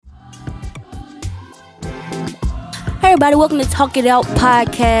everybody, welcome to Talk It Out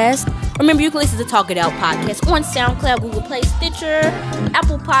Podcast. Remember, you can listen to Talk It Out Podcast on SoundCloud, Google Play, Stitcher,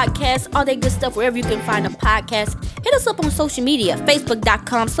 Apple Podcasts, all that good stuff, wherever you can find a podcast. Hit us up on social media,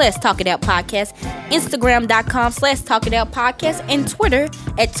 Facebook.com/Talk It Out Podcast, Instagram.com/Talk It Out Podcast, and Twitter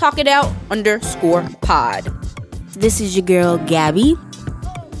at @TalkItOut_pod. This is your girl, Gabby.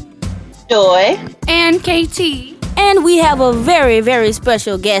 Joy. And KT. And we have a very, very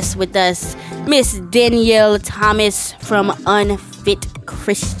special guest with us, Miss Danielle Thomas from Unfit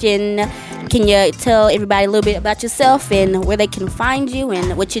Christian. Can you tell everybody a little bit about yourself and where they can find you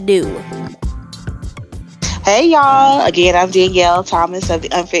and what you do? Hey, y'all. Again, I'm Danielle Thomas of the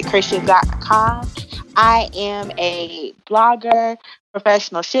UnfitChristian.com. I am a blogger,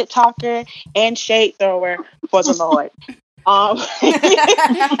 professional shit talker, and shade thrower for the Lord. You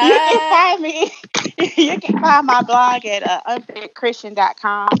can find my blog at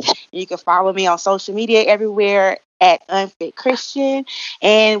unfitchristian.com. You can follow me on social media everywhere at Unfit Christian.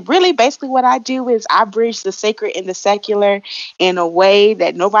 And really, basically what I do is I bridge the sacred and the secular in a way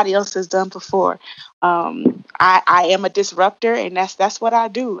that nobody else has done before. I am a disruptor, and that's what I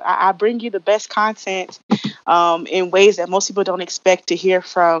do. I bring you the best content in ways that most people don't expect to hear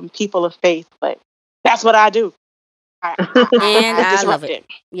from people of faith, but that's what I do. I love it.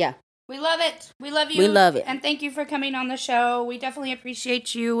 Yeah. We love it. We love you. We love it. And thank you for coming on the show. We definitely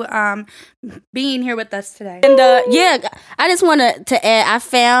appreciate you being here with us today. And I just wanted to add, I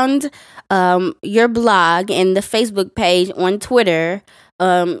found your blog and the Facebook page on Twitter.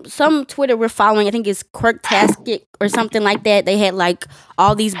 Some Twitter we're following, I think it's Quirktastic or something like that. They had like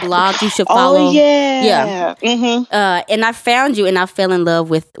all these blogs you should follow. Oh, yeah. Mm-hmm. And I found you and I fell in love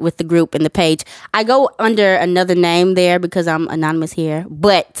with the group and the page. I go under another name there because I'm anonymous here,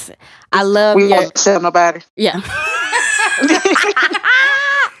 but I love we won't tell nobody. Yeah.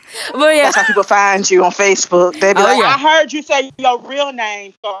 But yeah. That's how people find you on Facebook. They be I heard you say your real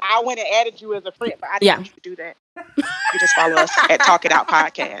name, so I went and added you as a friend, but I didn't want you to do that. You just follow us at Talk It Out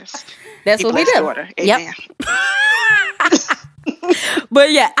Podcast. That's what we do. Daughter. Amen. Yep.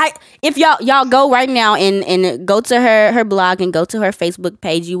 But yeah, if y'all go right now and go to her blog and go to her Facebook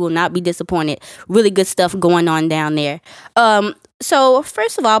page, you will not be disappointed. Really good stuff going on down there. So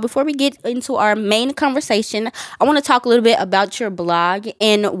first of all, before we get into our main conversation, I want to talk a little bit about your blog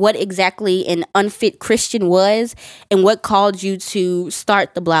and what exactly an Unfit Christian was and what called you to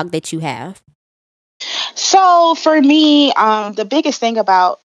start the blog that you have. So for me, the biggest thing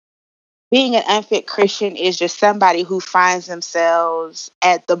about being an unfit Christian is just somebody who finds themselves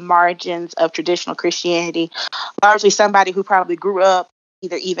at the margins of traditional Christianity, largely somebody who probably grew up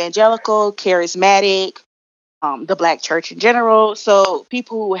either evangelical, charismatic, the Black church in general. So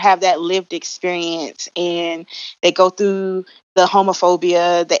people who have that lived experience and they go through the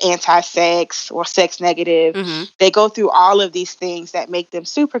homophobia, the anti-sex or sex negative. Mm-hmm. They go through all of these things that make them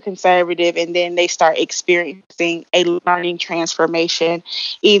super conservative, and then they start experiencing a learning transformation,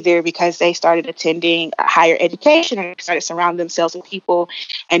 either because they started attending higher education or started surrounding themselves with people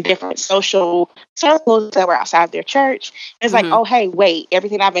and different social circles that were outside their church. And it's like, oh, hey, wait,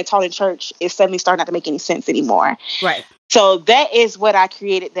 everything I've been taught in church is suddenly starting not to make any sense anymore. Right. So that is what I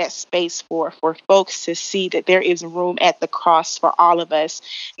created that space for folks to see that there is room at the cross for all of us,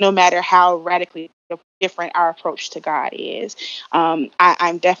 no matter how radically different our approach to God is. I'm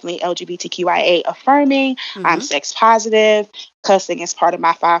definitely LGBTQIA affirming. Mm-hmm. I'm sex positive. Cussing is part of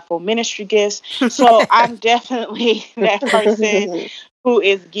my fivefold ministry gifts. So I'm definitely that person who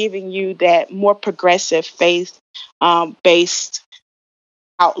is giving you that more progressive faith based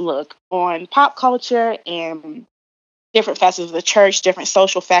outlook on pop culture and different facets of the church, different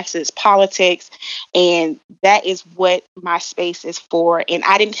social facets, politics, and that is what my space is for. And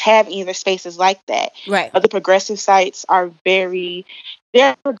I didn't have any other spaces like that. Right. Other progressive sites are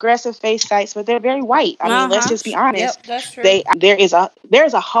they're progressive faith sites, but they're very white. I mean, let's just be honest. Yep, that's true. There is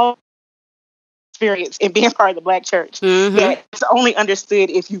a whole experience in being part of the Black church that's only understood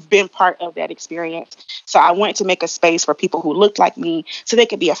if you've been part of that experience. So I wanted to make a space for people who looked like me so they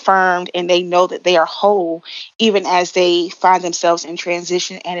could be affirmed and they know that they are whole, even as they find themselves in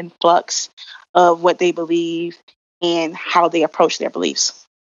transition and in flux of what they believe and how they approach their beliefs.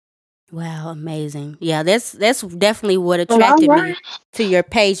 Wow, amazing. Yeah, that's definitely what attracted me to your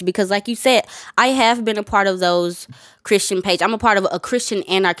page because like you said, I have been a part of those Christian page. I'm a part of a Christian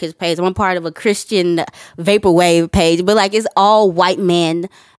anarchist page. I'm a part of a Christian vaporwave page, but like it's all white men.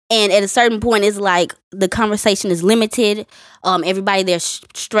 And at a certain point, it's like the conversation is limited. Everybody there's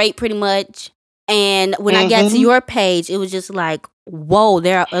straight pretty much. And when I got to your page, it was just like, whoa,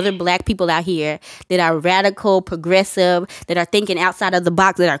 there are other Black people out here that are radical, progressive, that are thinking outside of the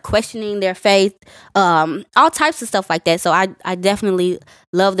box, that are questioning their faith, all types of stuff like that. So I definitely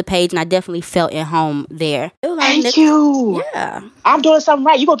love the page, and I definitely felt at home there. Thank you. Yeah. I'm doing something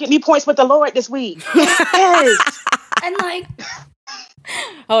right. You're going to get me points with the Lord this week. Yes. And like,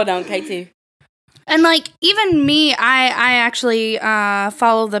 hold on, KT. And like even me, I actually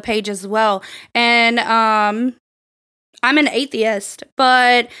follow the page as well, and I'm an atheist,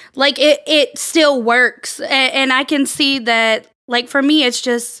 but like it still works, and I can see that. Like for me,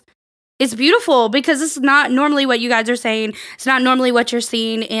 it's beautiful because it's not normally what you guys are saying. It's not normally what you're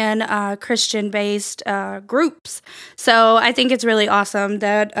seeing in Christian-based groups. So I think it's really awesome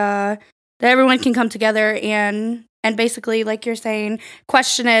that everyone can come together and basically, like you're saying,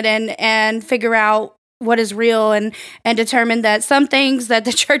 question it and figure out what is real and determine that some things that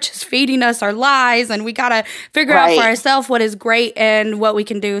the church is feeding us are lies, and we gotta figure out for ourselves what is great and what we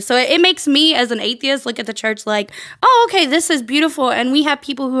can do. So it makes me as an atheist look at the church like, oh, okay, this is beautiful, and we have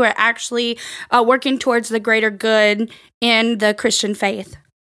people who are actually working towards the greater good in the Christian faith.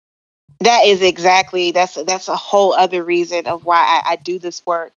 That is exactly, that's a whole other reason of why I do this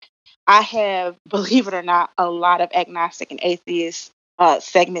work. I have, believe it or not, a lot of agnostic and atheist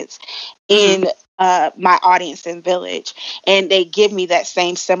segments in my audience and village, and they give me that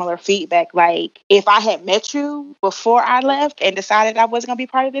same similar feedback. Like, if I had met you before I left and decided I wasn't going to be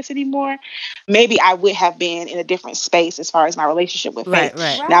part of this anymore, maybe I would have been in a different space as far as my relationship with faith.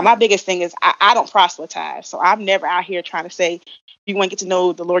 Right. Now, my biggest thing is I don't proselytize, so I'm never out here trying to say you want to get to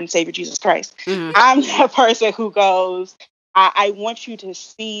know the Lord and Savior Jesus Christ. I'm that person who goes, I want you to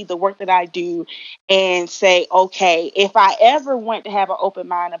see the work that I do and say, okay, if I ever want to have an open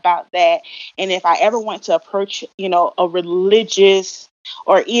mind about that, and if I ever want to approach, a religious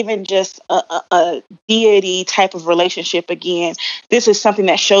or even just a deity type of relationship again, this is something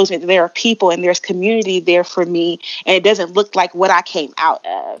that shows me that there are people and there's community there for me, and it doesn't look like what I came out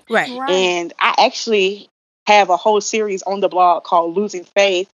of. Right. And I actually have a whole series on the blog called Losing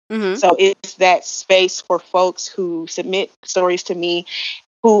Faith. So it's that space for folks who submit stories to me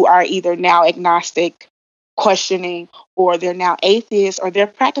who are either now agnostic, questioning, or they're now atheists, or they're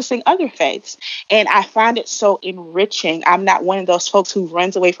practicing other faiths. And I find it so enriching. I'm not one of those folks who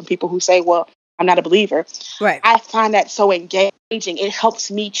runs away from people who say, well, I'm not a believer. Right. I find that so engaging. It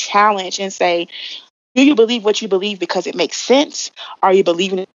helps me challenge and say, do you believe what you believe because it makes sense? Or are you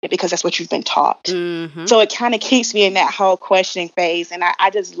believing it because that's what you've been taught? So it kind of keeps me in that whole questioning phase. And I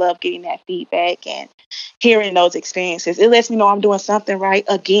just love getting that feedback and hearing those experiences. It lets me know I'm doing something right.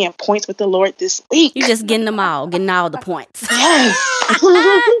 Again, points with the Lord this week. You're just getting all the points. Yes.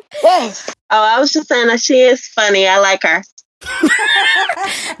 Yes. Oh, I was just saying that she is funny. I like her.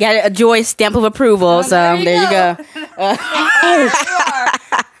 Got a Joy stamp of approval. So there you go.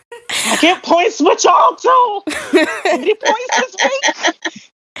 I get points with y'all too. Many points this week.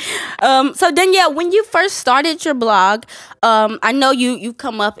 So Danielle, when you first started your blog, I know you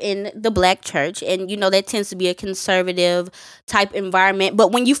come up in the Black church, and that tends to be a conservative type environment.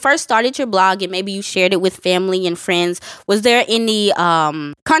 But when you first started your blog, and maybe you shared it with family and friends, was there any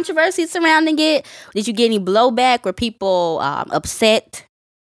controversy surrounding it? Did you get any blowback? Were people upset?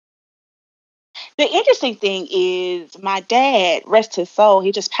 The interesting thing is my dad, rest his soul,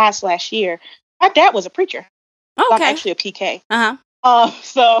 he just passed last year. My dad was a preacher. Okay. So I'm actually a PK.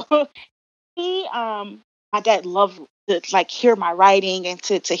 So he, my dad loved to hear my writing and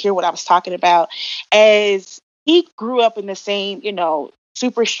to hear what I was talking about. As he grew up in the same,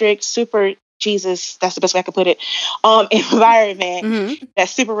 super strict, super Jesus, that's the best way I could put it, environment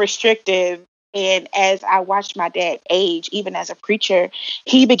that's super restrictive. And as I watched my dad age, even as a preacher,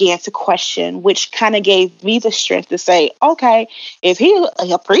 he began to question, which kind of gave me the strength to say, okay, if he's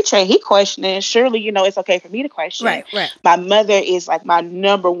a preacher and he questioning, surely, it's okay for me to question. Right. My mother is like my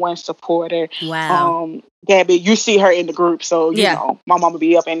number one supporter. Wow. Gabby, you see her in the group, so, you know, my mama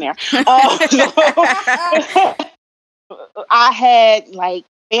be up in there. I had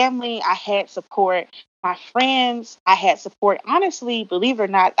family, I had support. My friends, I had support. Honestly, believe it or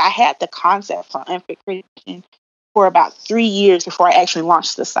not, I had the concept for Unfit Christian for about 3 years before I actually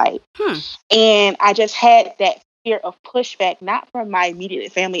launched the site. And I just had that fear of pushback, not from my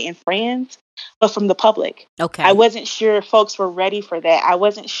immediate family and friends, but from the public. Okay. I wasn't sure folks were ready for that. I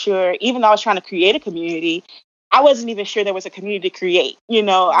wasn't sure, even though I was trying to create a community, I wasn't even sure there was a community to create.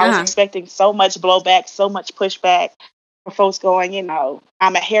 I was expecting so much blowback, so much pushback for folks going,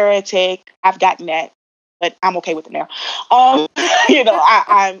 I'm a heretic. I've gotten that, but I'm okay with it now. I'm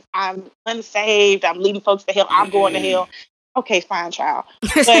unsaved. I'm leading folks to hell. I'm going to hell. okay, fine, child.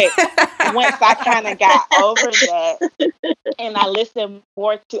 But once I kind of got over that and I listened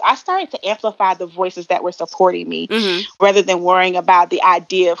more to, I started to amplify the voices that were supporting me rather than worrying about the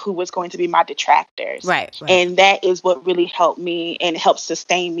idea of who was going to be my detractors. Right. And that is what really helped me and helps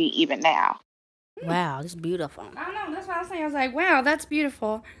sustain me even now. Wow, that's beautiful. I know, that's what I was saying. I was like, wow, that's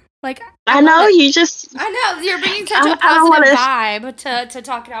beautiful. Like, I know you just. I know you're bringing such a I don't positive wanna- vibe to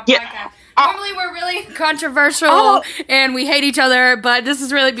talk about Yeah. podcasts. Normally we're really controversial and we hate each other, but this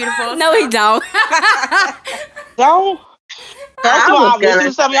is really beautiful. No, he don't. Don't. First I of all, was I've listened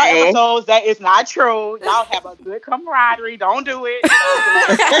to some of y'all gonna say. episodes. That is not true. Y'all have a good camaraderie. Don't do it.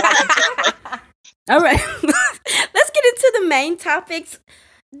 All right. Let's get into the main topics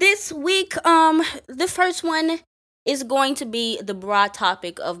this week. The first one is going to be the broad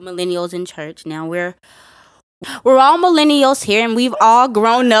topic of millennials in church. Now we're all millennials here, and we've all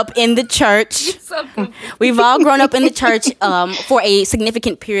grown up in the church. So goofy. We've all grown up in the church for a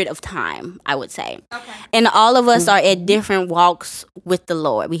significant period of time, I would say. Okay. And all of us are at different walks with the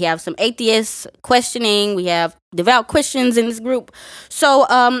Lord. We have some atheists questioning. We have devout Christians in this group. So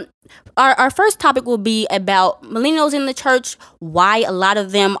our first topic will be about millennials in the church, why a lot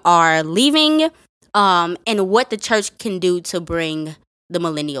of them are leaving, and what the church can do to bring the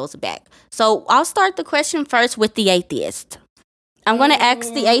millennials back. So I'll start the question first with the atheist. I'm going to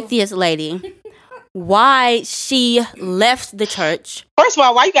ask the atheist lady why she left the church. First of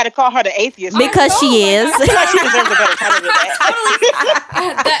all, why you got to call her the atheist? Because she is. I feel like she deserves a better title than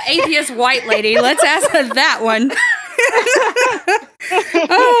that. The atheist white lady. Let's ask her that one.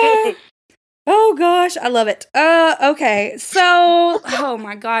 Oh gosh, I love it. Okay. So, oh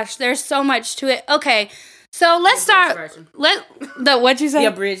my gosh, there's so much to it. Okay. So let's start. What'd you say? The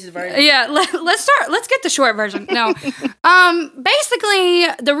abridged version. Yeah, let's start. Let's get the short version. No, basically,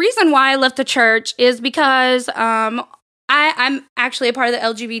 the reason why I left the church is because I'm actually a part of the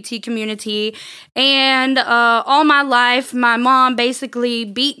LGBT community, and all my life, my mom basically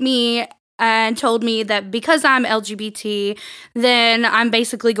beat me and told me that because I'm LGBT, then I'm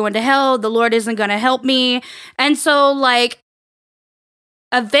basically going to hell. The Lord isn't going to help me, and so like.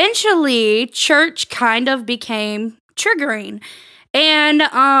 Eventually, church kind of became triggering. And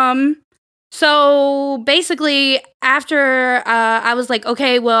so basically, after I was like,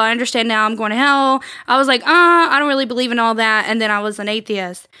 okay, well, I understand now I'm going to hell. I was like, I don't really believe in all that. And then I was an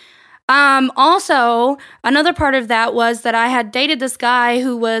atheist. Also, another part of that was that I had dated this guy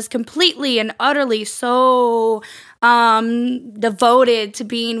who was completely and utterly so devoted to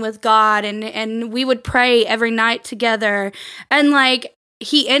being with God. And we would pray every night together. And like,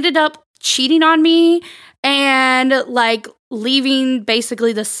 he ended up cheating on me and like leaving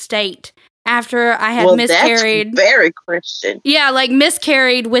basically the state after I had miscarried. That's very Christian. Yeah, like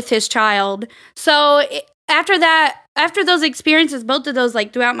miscarried with his child. So after that, after those experiences, both of those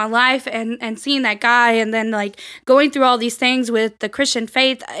like throughout my life and seeing that guy and then like going through all these things with the Christian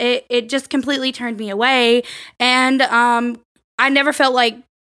faith, it just completely turned me away. And I never felt like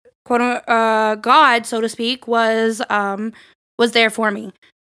quote God, so to speak, was there for me.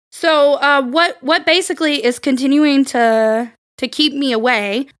 So what basically is continuing to keep me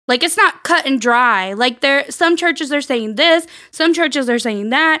away, like it's not cut and dry. Like some churches are saying this, some churches are saying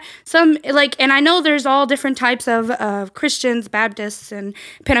that, some like, and I know there's all different types of Christians, Baptists and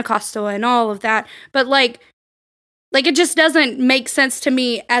Pentecostal and all of that, but like it just doesn't make sense to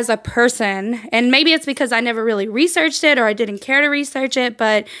me as a person. And maybe it's because I never really researched it or I didn't care to research it,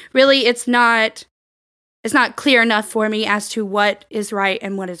 but really it's not clear enough for me as to what is right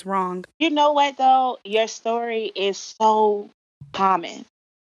and what is wrong. You know what, though? Your story is so common.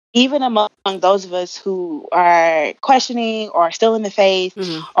 Even among those of us who are questioning or still in the faith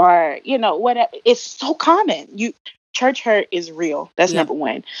or, whatever, it's so common. Church hurt is real. That's number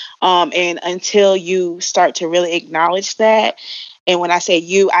one. And until you start to really acknowledge that, and when I say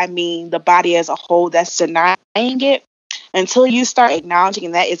you, I mean the body as a whole that's denying it, until you start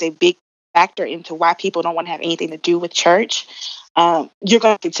acknowledging that is a big factor into why people don't want to have anything to do with church, you're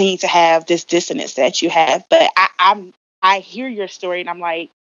going to continue to have this dissonance that you have. But I hear your story and I'm like,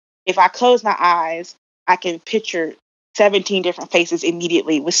 if I close my eyes, I can picture 17 different faces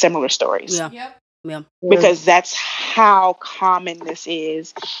immediately with similar stories. Yeah. Yep. Yeah. Because that's how common this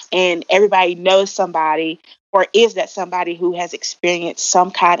is. And everybody knows somebody or is that somebody who has experienced some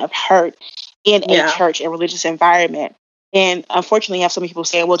kind of hurt in a church and religious environment. And unfortunately, you have some people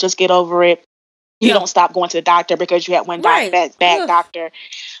saying, well, just get over it. You don't stop going to the doctor because you had one bad doctor.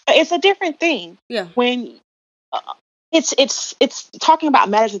 But it's a different thing. Yeah. When it's talking about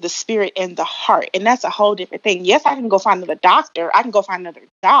matters of the spirit and the heart. And that's a whole different thing. Yes, I can go find another doctor. I can go find another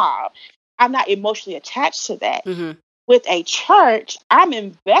job. I'm not emotionally attached to that. Mm-hmm. with a church, I'm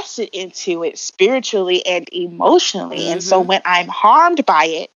invested into it spiritually and emotionally. And so when I'm harmed by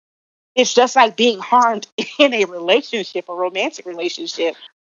it, it's just like being harmed in a relationship, a romantic relationship,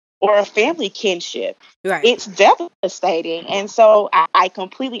 or a family kinship. Right. It's devastating. And so I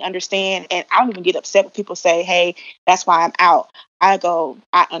completely understand. And I don't even get upset when people say, hey, that's why I'm out. I go,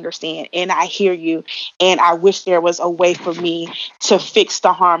 I understand and I hear you. And I wish there was a way for me to fix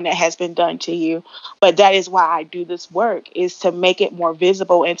the harm that has been done to you. But that is why I do this work, is to make it more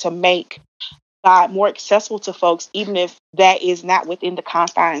visible and to make God more accessible to folks, even if that is not within the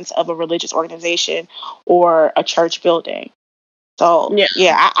confines of a religious organization or a church building. So,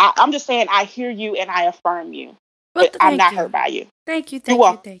 I'm just saying I hear you and I affirm you. Well, But I'm not you. hurt by you. Thank you. You're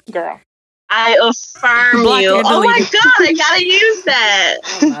welcome, girl. I affirm Block you. and Oh my delete it. God, I gotta use that.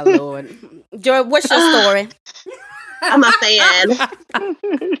 Oh my Lord. Joy, what's your story? I'm a fan.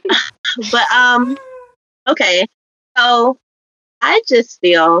 But okay. So I just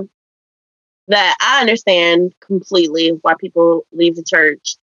feel that I understand completely why people leave the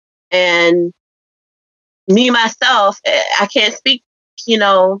church. And me myself, I can't speak,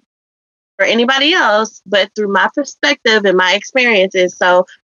 for anybody else, but through my perspective and my experiences. So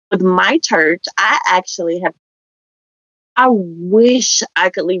with my church, I wish I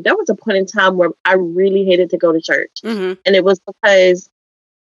could leave. There was a point in time where I really hated to go to church. Mm-hmm. And it was because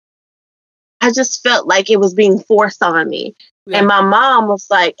I just felt like it was being forced on me. Yeah. And my mom was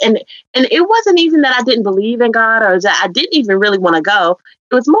like, and it wasn't even that I didn't believe in God or that I didn't even really want to go.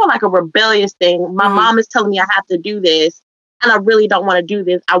 It was more like a rebellious thing. My mom is telling me I have to do this, and I really don't want to do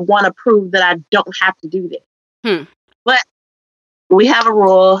this. I want to prove that I don't have to do this. But we have a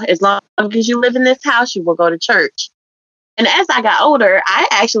rule. As long as you live in this house, you will go to church. And as I got older, I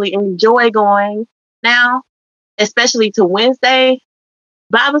actually enjoy going now, especially to Wednesday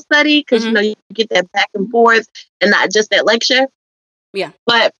Bible study, because you get that back and forth and not just that lecture. Yeah.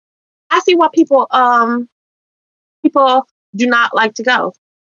 But I see why people do not like to go.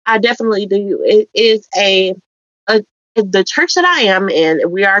 I definitely do. It is the church that I am in.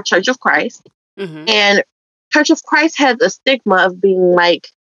 We are Church of Christ, and Church of Christ has a stigma of being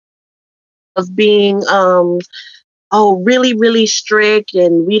really, really strict,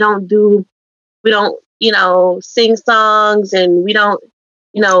 and we don't sing songs, and we don't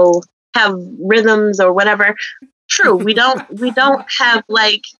have rhythms or whatever. True, we don't have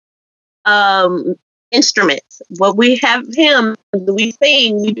instruments. But we have hymns, we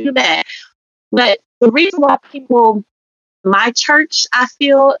sing, we do that. But the reason why my church, I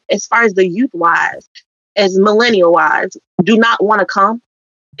feel, as far as the youth wise, as millennial wise, do not want to come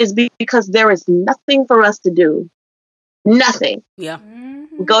is because there is nothing for us to do. Nothing. Yeah.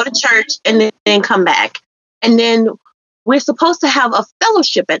 Go to church and then come back. And then we're supposed to have a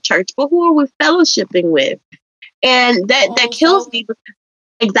fellowship at church, but who are we fellowshipping with? And that kills me.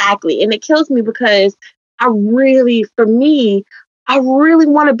 Exactly. And it kills me because I really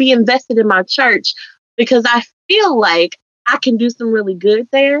want to be invested in my church, because I feel like I can do some really good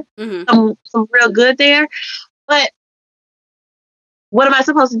there, some real good there. But what am I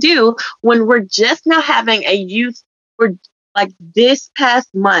supposed to do when we're just now having a youth? We're like this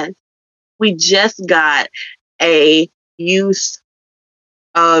past month, we just got a youth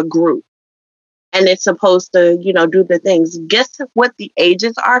group, and it's supposed to, do the things. Guess what the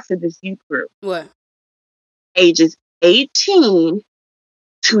ages are for this youth group? What? Ages 18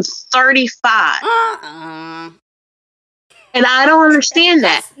 to 35. And I don't understand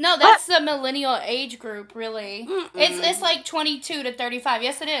that. That's the millennial age group, really. It's like 22 to 35.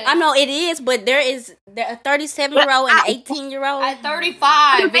 Yes, it is. I know it is, but there a 37-year-old and an 18-year-old. At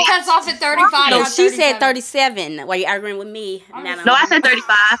 35. It cuts off at 35. No, she said 37. Were you arguing with me? No, I said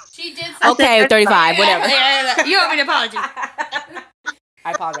 35. She did say okay, 35, whatever. You owe me an apology.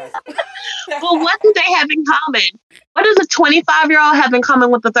 I apologize. Well, what do they have in common? What does a 25-year-old have in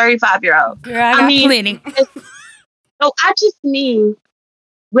common with a 35-year-old? I mean, plenty. So I just mean,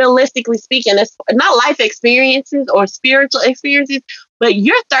 realistically speaking, it's not life experiences or spiritual experiences, but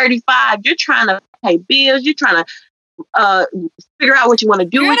you're 35, you're trying to pay bills, you're trying to figure out what you want to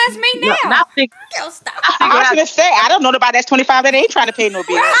do. Girl, that's me now. Stop. I was going to say, I don't know nobody that's 25 that ain't trying to pay no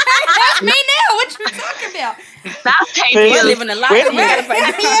bills. That's me now. What you talking about? Stop paying bills. We're living a life.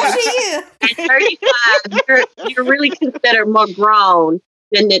 Yeah, she is. At 35, you're really considered more grown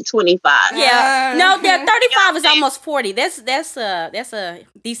than at 25. Yeah. No, that 35 is almost 40. That's a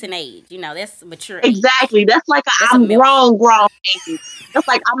decent age. That's mature age. Exactly. That's like I'm grown age. That's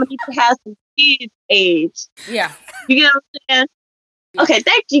like I'm gonna need to have some kids age. Yeah. You get what I'm saying? Yeah. Okay,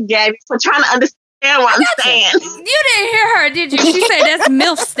 thank you, Gabby, for trying to understand what I'm saying. You didn't hear her, did you? She said that's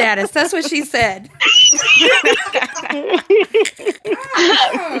MILF status. That's what she said. I'm gonna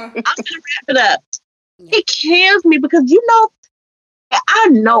wrap it up. It kills me because I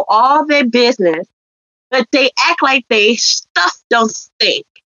know all their business, but they act like they stuff don't stink.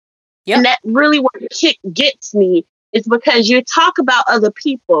 Yep. And that really what gets me is because you talk about other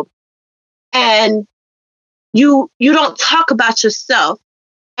people and you don't talk about yourself.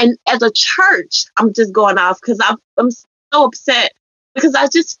 And as a church, I'm just going off because I'm so upset because I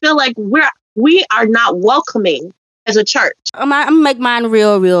just feel like we are not welcoming as a church. I'm gonna make mine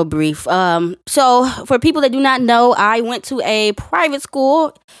real brief. So for people that do not know, I went to a private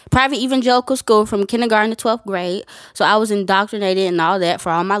evangelical school from kindergarten to 12th grade. So I was indoctrinated and all that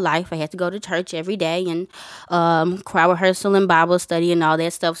for all my life. I had to go to church every day and choir rehearsal and Bible study and all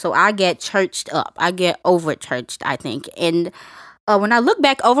that stuff. So I get churched up. I get over churched, I think. And when I look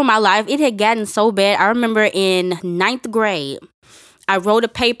back over my life, it had gotten so bad. I remember in 9th grade, I wrote a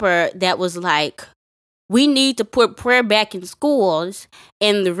paper that was like, we need to put prayer back in schools.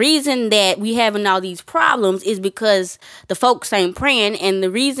 And the reason that we having all these problems is because the folks ain't praying. And the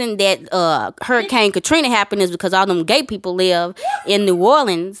reason that Hurricane Katrina happened is because all them gay people live in New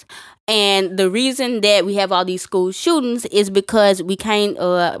Orleans. And the reason that we have all these school shootings is because we can't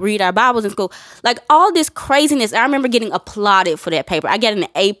read our Bibles in school. Like all this craziness. I remember getting applauded for that paper. I got an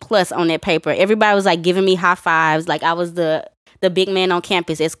A+ on that paper. Everybody was like giving me high fives. Like I was the big man on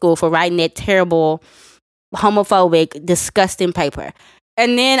campus at school for writing that terrible, homophobic, disgusting paper.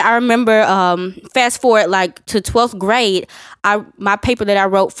 And then I remember, fast forward like to 12th grade, my paper that I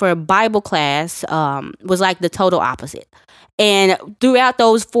wrote for Bible class was like the total opposite. And throughout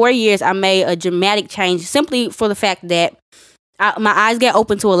those 4 years, I made a dramatic change simply for the fact that my eyes get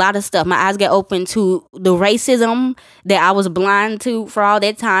open to a lot of stuff. My eyes get open to the racism that I was blind to for all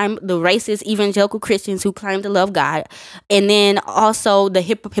that time, the racist evangelical Christians who claim to love God, and then also the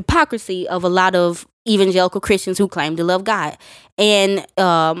hypocrisy of a lot of evangelical Christians who claim to love God. And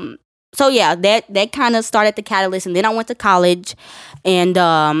so yeah, that kind of started the catalyst. And then I went to college, and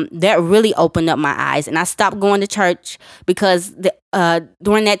that really opened up my eyes. And I stopped going to church because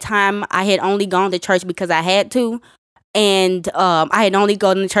during that time I had only gone to church because I had to. And I had only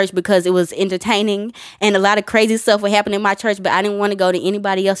gone to church because it was entertaining, and a lot of crazy stuff would happen in my church, but I didn't want to go to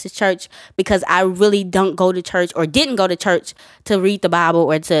anybody else's church because I really don't go to church or didn't go to church to read the Bible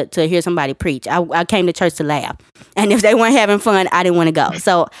or to hear somebody preach. I came to church to laugh. And if they weren't having fun, I didn't want to go.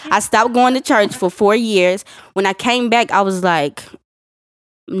 So I stopped going to church for 4 years. When I came back, I was like,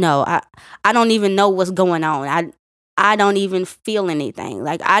 no, I don't even know what's going on. I don't even feel anything.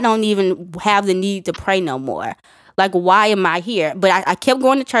 Like, I don't even have the need to pray no more. Like, why am I here? But I kept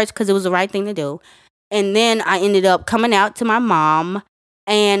going to church because it was the right thing to do. And then I ended up coming out to my mom.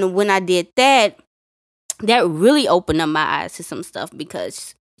 And when I did that, that really opened up my eyes to some stuff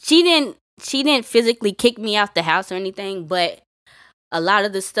because she didn't physically kick me out the house or anything. But a lot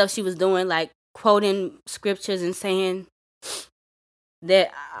of the stuff she was doing, like quoting scriptures and saying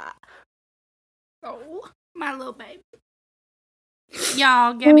that... Oh, my little baby.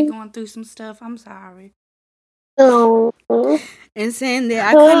 Y'all, Gabby going through some stuff. I'm sorry. Oh. And saying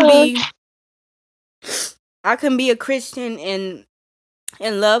that I couldn't be a Christian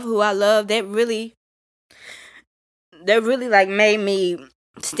and love who I love. That really like made me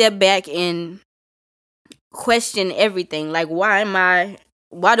step back and question everything. Like, why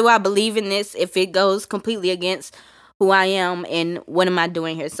do I believe in this if it goes completely against who I am and what am I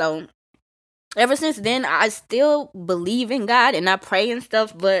doing here? So ever since then, I still believe in God and I pray and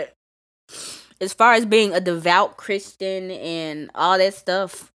stuff, but as far as being a devout Christian and all that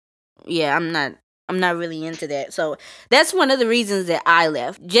stuff, yeah, I'm not really into that. So that's one of the reasons that I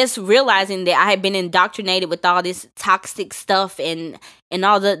left. Just realizing that I had been indoctrinated with all this toxic stuff and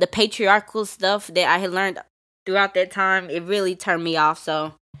all the patriarchal stuff that I had learned throughout that time, it really turned me off.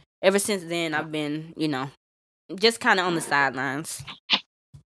 So ever since then, I've been, just kind of on the sidelines.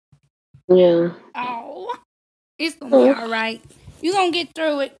 Yeah. Oh, it's gonna be all right. You gonna get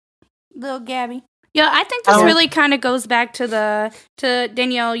through it, little Gabby. Yeah, I think this really kind of goes back to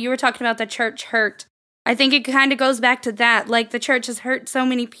Danielle. You were talking about the church hurt. I think it kind of goes back to that. Like, the church has hurt so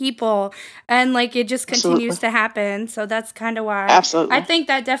many people, and like it just continues to happen. So that's kind of why. Absolutely. I think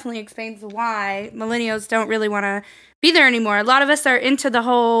that definitely explains why millennials don't really want to be there anymore. A lot of us are into the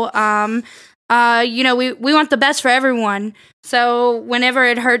whole, we want the best for everyone. So whenever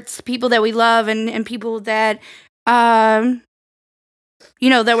it hurts people that we love and people that, that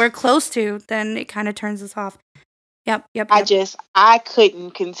we're close to, then it kind of turns us off. Yep. I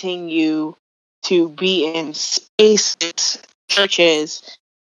couldn't continue to be in spaces, churches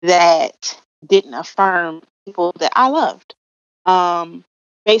that didn't affirm people that I loved.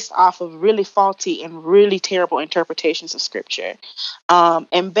 based off of really faulty and really terrible interpretations of scripture,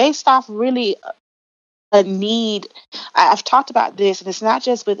 and based off really a need. I've talked about this, and it's not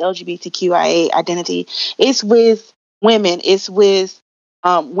just with LGBTQIA identity, it's with women, it's with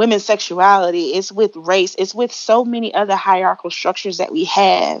women's sexuality, it's with race, it's with so many other hierarchical structures that we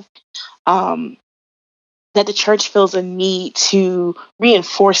have. Um, that the church feels a need to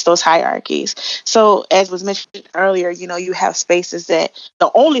reinforce those hierarchies. So, as was mentioned earlier, you have spaces that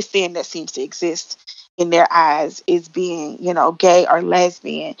the only sin that seems to exist in their eyes is being, gay or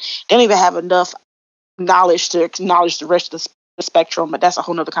lesbian. They don't even have enough knowledge to acknowledge the rest of the spectrum, but that's a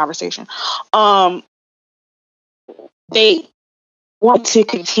whole nother conversation. They want to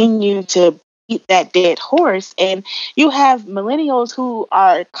continue to beat that dead horse, and you have millennials who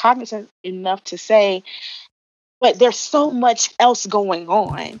are cognizant enough to say, but there's so much else going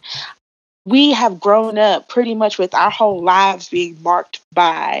on. We have grown up pretty much with our whole lives being marked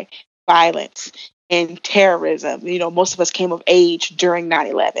by violence and terrorism. Most of us came of age during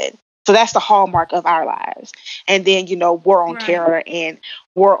 9/11. So that's the hallmark of our lives. And then, war on terror and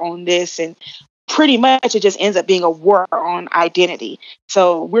war on this, and pretty much it just ends up being a war on identity.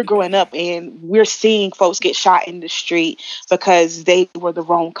 So we're growing up and we're seeing folks get shot in the street because they were the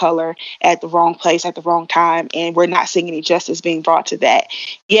wrong color at the wrong place at the wrong time, and we're not seeing any justice being brought to that.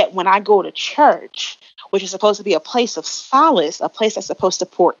 Yet when I go to church, which is supposed to be a place of solace, a place that's supposed to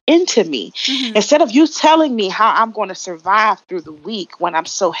pour into me, instead of you telling me how I'm going to survive through the week when I'm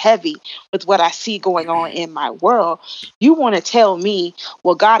so heavy with what I see going on in my world, you want to tell me,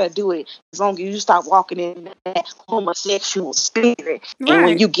 well, God will do it as long as you stop walking in that homosexual spirit. And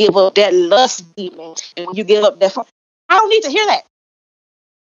when you give up that lust demon, and when you give up that, I don't need to hear that.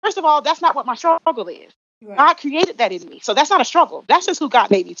 First of all, that's not what my struggle is. God created that in me. So that's not a struggle. That's just who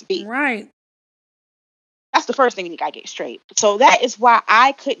God made me to be. Right. That's the first thing you gotta get straight. So that is why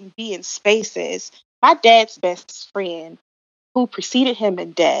I couldn't be in spaces. My dad's best friend, who preceded him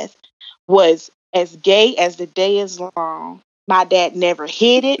in death, was as gay as the day is long. My dad never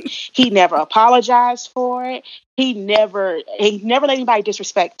hid it. He never apologized for it. He never let anybody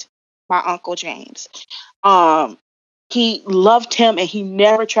disrespect my Uncle James. He loved him, and he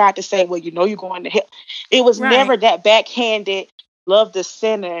never tried to say, well, you're going to hell. It was never that backhanded, love the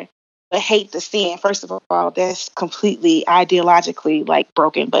sinner, but hate the sin. First of all, that's completely ideologically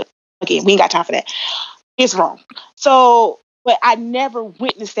broken, but again, we ain't got time for that. It's wrong. So, but I never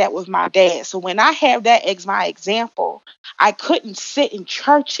witnessed that with my dad. So when I have that as my example, I couldn't sit in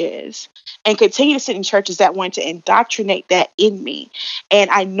churches and continue to sit in churches that want to indoctrinate that in me. And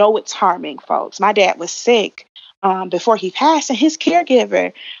I know it's harming folks. My dad was sick before he passed, and his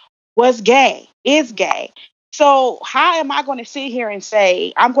caregiver was gay, is gay. So how am I going to sit here and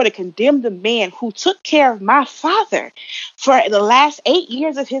say I'm going to condemn the man who took care of my father for the last 8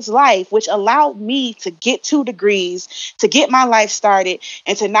 years of his life, which allowed me to get 2 degrees, to get my life started,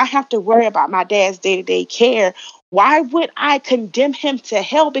 and to not have to worry about my dad's day-to-day care? Why would I condemn him to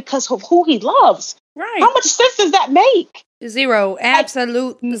hell because of who he loves? Right. How much sense does that make? Zero.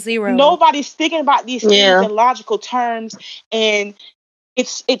 Absolute zero. Nobody's thinking about these things in logical terms, and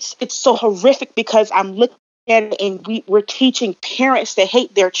it's so horrific because I'm looking at it, and we're teaching parents to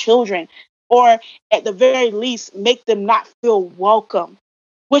hate their children, or at the very least make them not feel welcome,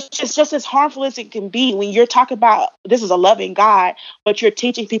 which is just as harmful as it can be when you're talking about this is a loving God, but you're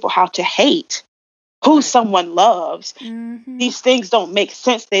teaching people how to hate who someone loves. These things don't make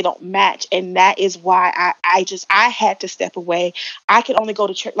sense. They don't match. And that is why I had to step away. I could only go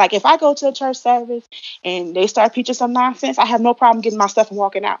to church. If I go to a church service and they start preaching some nonsense, I have no problem getting my stuff and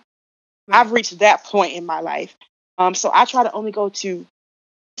walking out. I've reached that point in my life. So I try to only go to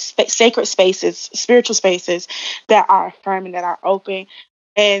sacred spaces, spiritual spaces that are affirming, that are open,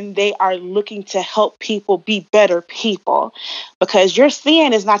 and they are looking to help people be better people. Because your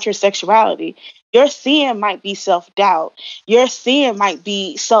sin is not your sexuality. Your sin might be self-doubt. Your sin might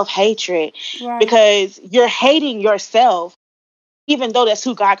be self-hatred, because you're hating yourself, even though that's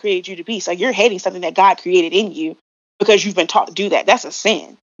who God created you to be. So you're hating something that God created in you because you've been taught to do that. That's a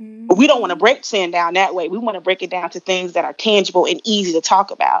sin. But we don't want to break sin down that way. We want to break it down to things that are tangible and easy to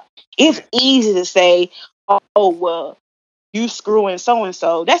talk about. It's easy to say, oh, well, you screwing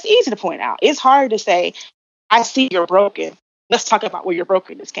so-and-so. That's easy to point out. It's hard to say, I see you're broken. Let's talk about where your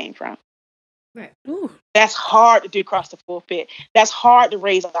brokenness came from. Right. That's hard to do across the pulpit. That's hard to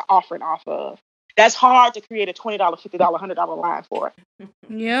raise an offering off of. That's hard to create a $20, $50, $100 line for.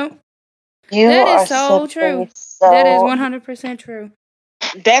 Yep. That is so true. That is 100% true.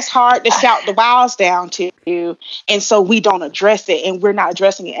 that's hard to shout the walls down to. And so we don't address it, and we're not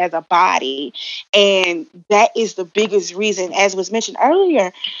addressing it as a body. And that is the biggest reason, as was mentioned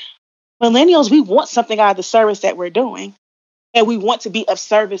earlier, millennials, we want something out of the service that we're doing. And we want to be of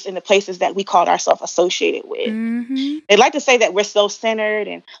service in the places that we call ourselves associated with. Mm-hmm. They like to say that we're self-centered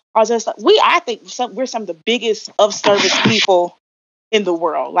and all this stuff. I think we're some of the biggest of service people in the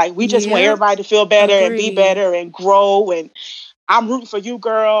world. Like, we just want everybody to feel better and be better and grow. And I'm rooting for you,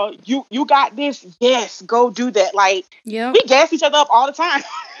 girl. You got this. Yes, go do that. Like, we gas each other up all the time.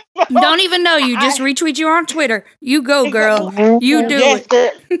 Don't even know you. Just retweet you on Twitter. You go, girl. Exactly. You do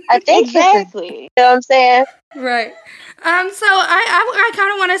it. I think exactly. You know what I'm saying? Right. So I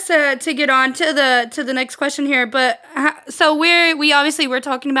kind of want us to get on to the next question here, but so we obviously we're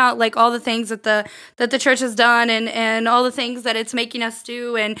talking about like all the things that the church has done and all the things that it's making us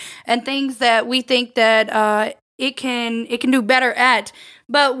do and things that we think that it can do better at.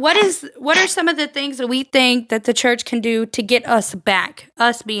 But what are some of the things that we think that the church can do to get us back,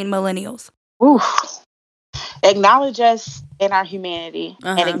 us being millennials? Oof. Acknowledge us in our humanity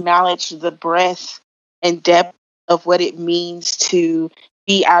and acknowledge the breadth and depth of what it means to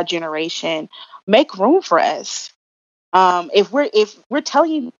be our generation. Make room for us. If we're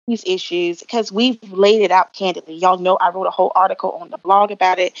telling you these issues, because we've laid it out candidly. Y'all know I wrote a whole article on the blog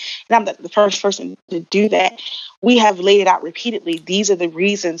about it, and I'm the first person to do that. We have laid it out repeatedly. These are the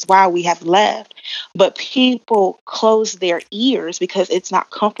reasons why we have left. But people close their ears because it's not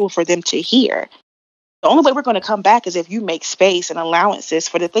comfortable for them to hear. The only way we're going to come back is if you make space and allowances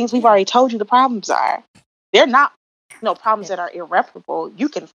for the things we've already told you the problems are. They're not problems that are irreparable. You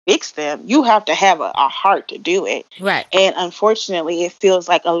can fix them. You have to have a heart to do it. Right. And unfortunately, it feels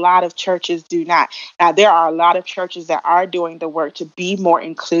like a lot of churches do not. Now, there are a lot of churches that are doing the work to be more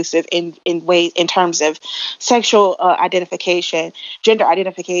inclusive in ways, in terms of sexual identification, gender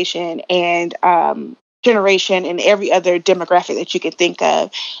identification, and generation and every other demographic that you can think of.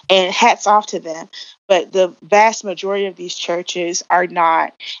 And hats off to them. But the vast majority of these churches are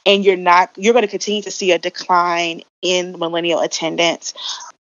not, and you're going to continue to see a decline in millennial attendance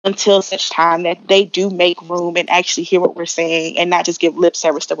until such time that they do make room and actually hear what we're saying and not just give lip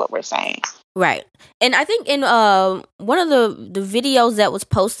service to what we're saying. Right. And I think in one of the videos that was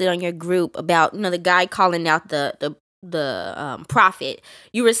posted on your group about the guy calling out the prophet,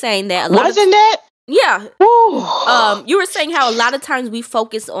 you were saying that Yeah. You were saying how a lot of times we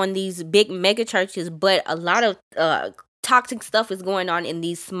focus on these big mega churches, but a lot of toxic stuff is going on in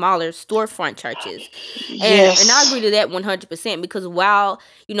these smaller storefront churches. Yes. And I agree to that 100%, because while,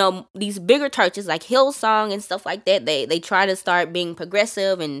 these bigger churches like Hillsong and stuff like that, they try to start being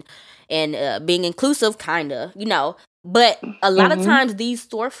progressive and being inclusive, kind of, But a lot of times these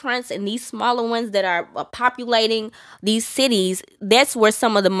storefronts and these smaller ones that are populating these cities, that's where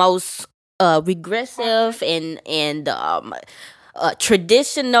some of the most regressive and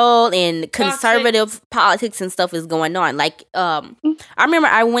traditional and conservative politics and stuff is going on. Like, I remember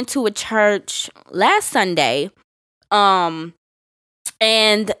I went to a church last Sunday, and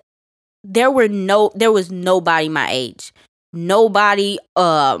there was nobody my age. Nobody.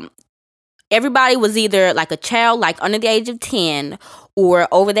 Everybody was either like a child, like under the age of 10, or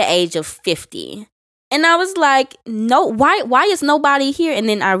over the age of 50. And I was like, no, why is nobody here? And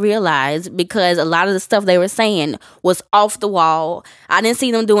then I realized because a lot of the stuff they were saying was off the wall. I didn't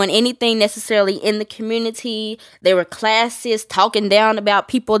see them doing anything necessarily in the community. They were classist, talking down about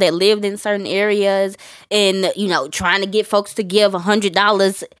people that lived in certain areas and, trying to get folks to give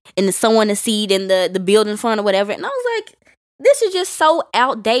 $100 and to sowing a seed in the building fund or whatever. And I was like, this is just so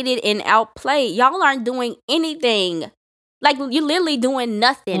outdated and outplayed. Y'all aren't doing anything. Like, you're literally doing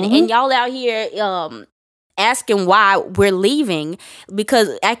nothing, and y'all out here asking why we're leaving,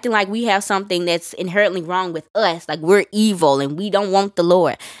 because acting like we have something that's inherently wrong with us, like we're evil and we don't want the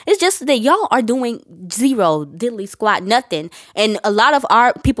Lord. It's just that y'all are doing zero, diddly squat, nothing. And a lot of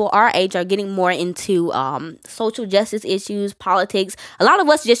our people our age are getting more into social justice issues, politics. A lot of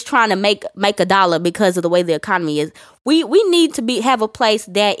us just trying to make a dollar because of the way the economy is. We need to have a place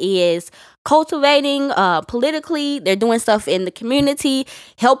that is cultivating politically. They're doing stuff in the community.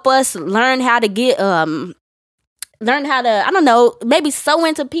 Help us learn how to get I don't know, maybe sow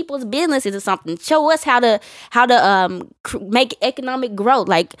into people's businesses or something. Show us how to make economic growth.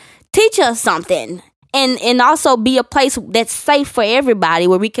 Like, teach us something. And also be a place that's safe for everybody,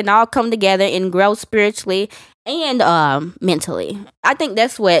 where we can all come together and grow spiritually and mentally. I think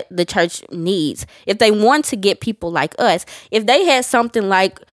that's what the church needs. If they want to get people like us, if they had something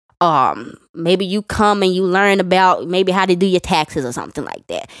like maybe you come and you learn about maybe how to do your taxes or something like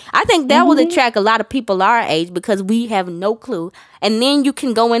that. I think that would attract a lot of people our age because we have no clue. And then you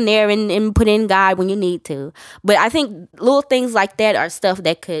can go in there and put in God when you need to. But I think little things like that are stuff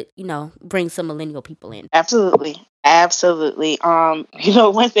that could, bring some millennial people in. Absolutely. One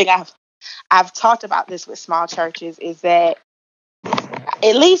thing I've talked about this with small churches is that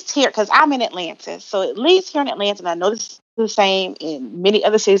at least here, because I'm in Atlanta, so at least here in Atlanta, and I know this is the same in many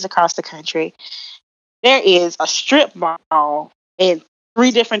other cities across the country, there is a strip mall and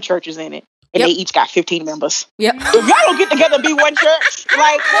 3 different churches in it, and they each got 15 members. Yep. If y'all don't get together and be one church,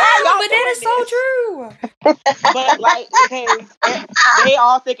 like, why y'all but that is so true. But like, because they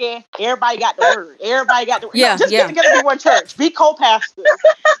all thinking everybody got the word. Everybody got the word. Yeah, no, just get together and be one church. Be co-pastors.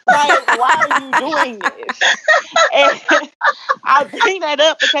 Like, why are you doing this? And I bring that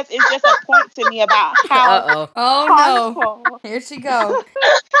up because it's just a point to me about how Oh no. Here she go.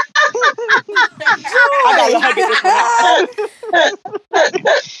 I gotta let her get this one out.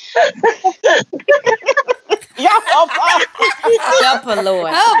 Y'all help Help her,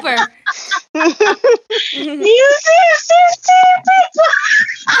 Lord. Help her. You said 15 people.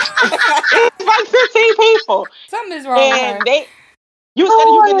 It's like 15 people. Something is wrong with her. And you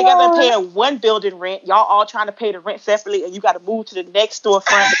get together and pay one building rent. Y'all all trying to pay the rent separately, and you got to move to the next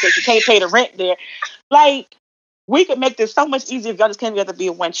storefront because you can't pay the rent there. Like, we could make this so much easier if y'all just came together to be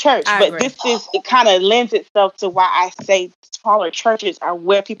in one church. I But agree. it kind of lends itself to why I say smaller churches are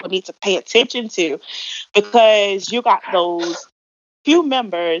where people need to pay attention to, because you got those few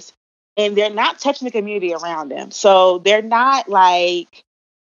members and they're not touching the community around them. So they're not like,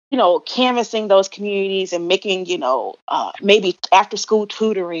 canvassing those communities and making, maybe after school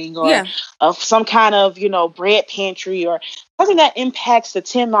tutoring or of some kind of, bread pantry or something that impacts the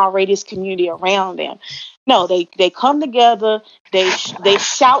 10-mile radius community around them. No, they come together, they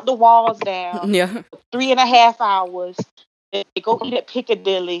shout the walls down for 3.5 hours. They go eat at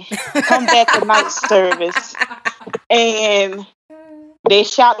Piccadilly, come back to night service, and they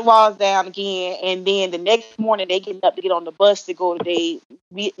shout the walls down again, and then the next morning they get up to get on the bus to go to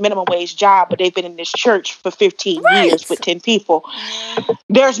their minimum wage job, but they've been in this church for 15 years with 10 people.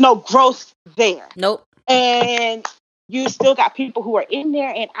 There's no growth there. Nope. And you still got people who are in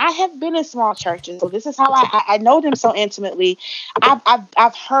there, and I have been in small churches, so this is how I know them so intimately.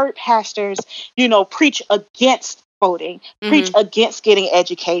 I've heard pastors, preach against voting, preach against getting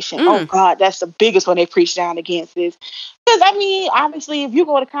education. Oh God, that's the biggest one they preach down against is because obviously, if you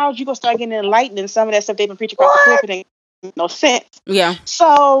go to college, you're gonna start getting enlightened, and some of that stuff they've been preaching across the pulpit ain't no sense. Yeah.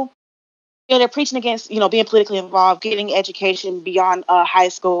 So they're preaching against, being politically involved, getting education beyond high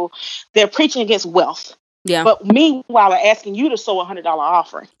school. They're preaching against wealth. Yeah. But meanwhile, they're asking you to sow $100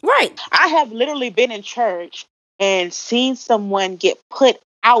 offering. Right. I have literally been in church and seen someone get put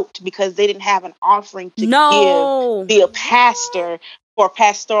out because they didn't have an offering to give the pastor for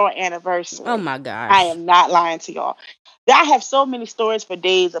pastoral anniversary. Oh my gosh. I am not lying to y'all. I have so many stories for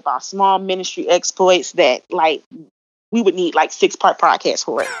days about small ministry exploits that we would need 6-part podcast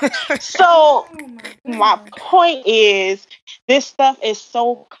for it. So my point is, this stuff is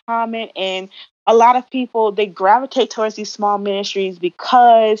so common, and a lot of people, they gravitate towards these small ministries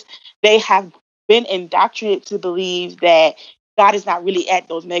because they have been indoctrinated to believe that God is not really at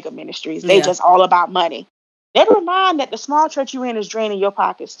those mega ministries. They just all about money. Never mind that the small church you're in is draining your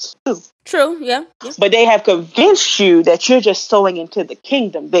pockets too. True, yeah. But they have convinced you that you're just sowing into the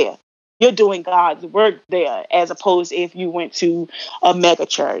kingdom there. You're doing God's work there, as opposed to if you went to a mega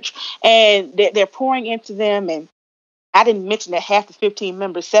church. And they're pouring into them. And I didn't mention that half the 15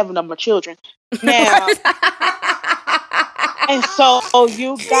 members, 7 of them are children. Now, and so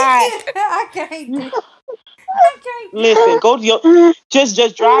you got... I can't. Listen, go to your... Just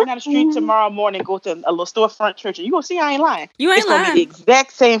drive down the street tomorrow morning, go to a little storefront church, and you're going to see I ain't lying. It's going to be the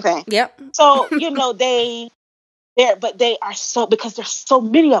exact same thing. Yep. So, but they are so... Because there's so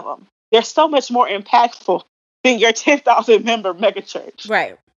many of them. They're so much more impactful than your 10,000 member mega church.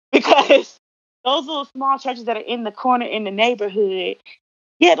 Right. Because those little small churches that are in the corner in the neighborhood,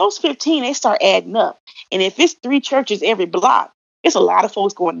 those 15, they start adding up. And if it's 3 churches every block, it's a lot of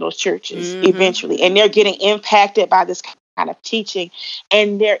folks going to those churches eventually. And they're getting impacted by this kind of teaching,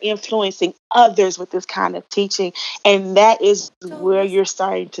 and they're influencing others with this kind of teaching. And that is where you're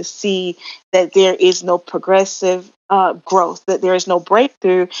starting to see that there is no progressive growth, that there is no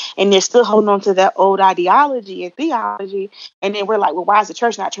breakthrough, and they're still holding on to that old ideology and theology. And then we're like, well, why is the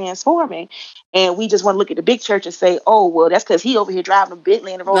church not transforming? And we just want to look at the big church and say, oh, well, that's because he over here driving a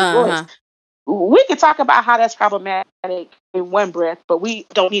Bentley and a Rolls Royce. we can talk about how that's problematic in one breath, but we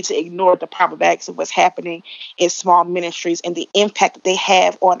don't need to ignore the problematics of what's happening in small ministries and the impact that they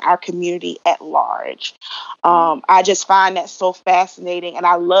have on our community at large. I just find that so fascinating, and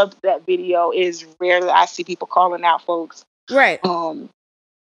I loved that video. It is rare that I see people calling out folks, Right.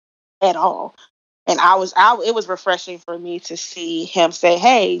 At all. And it was refreshing for me to see him say,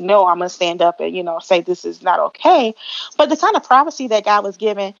 hey, no, I'm going to stand up and, say this is not okay. But the kind of prophecy that God was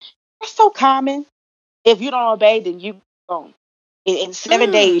giving, that's so common. If you don't obey, then you going in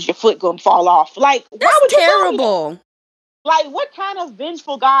 7 days, your foot going to fall off. Like, why That's would you tell me that? terrible. Like, what kind of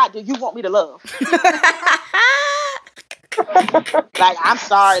vengeful God do you want me to love? Like, I'm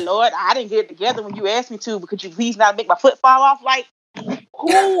sorry, Lord, I didn't get it together when you asked me to, but could you please not make my foot fall off? Like,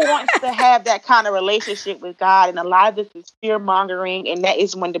 who wants to have that kind of relationship with God? And a lot of this is fear mongering, and that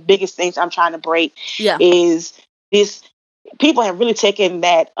is one of the biggest things I'm trying to break. Yeah. Is this people have really taken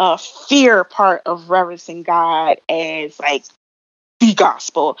that fear part of reverencing God as like the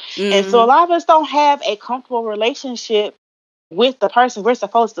gospel, and so a lot of us don't have a comfortable relationship with the person we're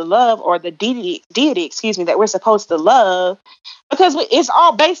supposed to love, or the deity, that we're supposed to love, because it's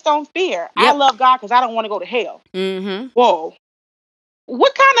all based on fear. Yep. I love God because I don't want to go to hell. Whoa.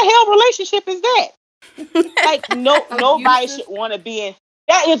 What kind of hell relationship is that? Like, nobody should want to be in.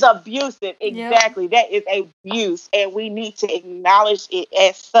 That is abusive. Exactly. Yep. That is abuse, and we need to acknowledge it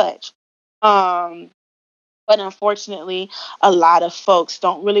as such. But unfortunately, a lot of folks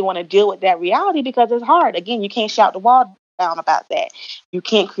don't really want to deal with that reality because it's hard. Again, you can't shout the wall down about that. You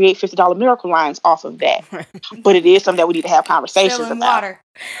can't create $50 miracle lines off of that. But it is something that we need to have conversations about. Water.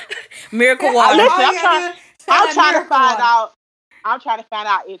 Miracle water. Listen, I'm trying to find out. I'm trying to find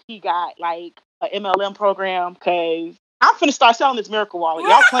out if he got like an MLM program, because I'm finna start selling this miracle water.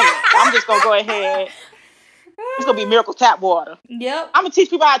 Y'all playing. I'm just gonna go ahead. It's gonna be miracle tap water. Yep. I'm gonna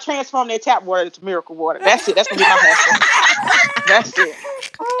teach people how to transform their tap water into miracle water. That's it. That's gonna be my husband. That's it.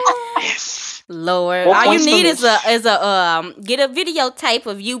 Lord, all you need is a get a videotape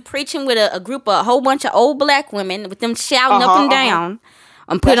of you preaching with a whole bunch of old black women with them shouting up and down,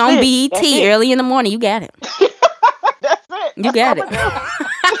 and put on BET early in the morning. You got it. That's it. You got it.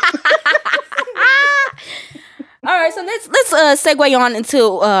 All right, so let's segue on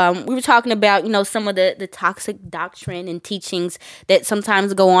into we were talking about some of the toxic doctrine and teachings that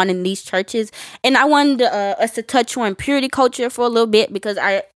sometimes go on in these churches, and I wanted us to touch on purity culture for a little bit, because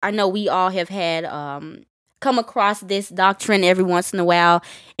I know we all have had come across this doctrine every once in a while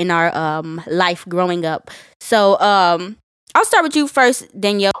in our life growing up. So I'll start with you first,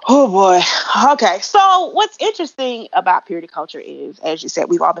 Danielle. Oh boy. Okay, so what's interesting about purity culture is, as you said,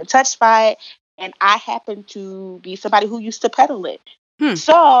 we've all been touched by it. And I happen to be somebody who used to peddle it.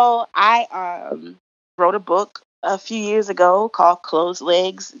 So I wrote a book a few years ago called Closed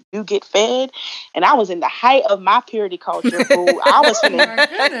Legs Do Get Fed. And I was in the height of my purity culture. I was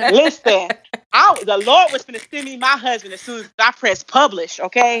finna, listen, the Lord was finna send me my husband as soon as I pressed publish,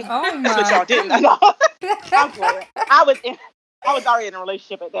 okay? Oh my. That's what y'all didn't know. I'm playing. I was already in a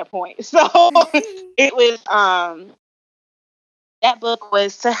relationship at that point. So it was that book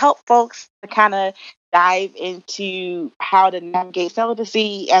was to help folks to kind of dive into how to navigate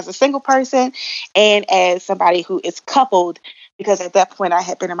celibacy as a single person and as somebody who is coupled, because at that point I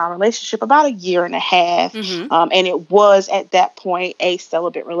had been in my relationship about a year and a half, and it was at that point a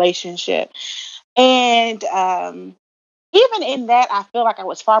celibate relationship. And even in that, I feel like I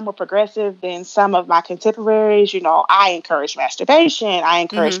was far more progressive than some of my contemporaries. I encouraged masturbation. I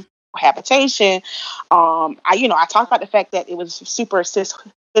encouraged habitation. I talked about the fact that it was super cis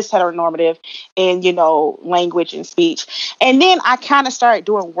heteronormative in language and speech, and then I kind of started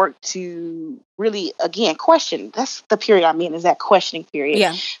doing work to really again question. That's the period I'm in, is that questioning period.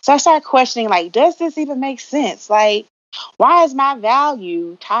 Yeah. So I started questioning, like, does this even make sense? Like, why is my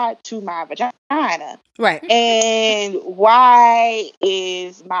value tied to my vagina? Right. And why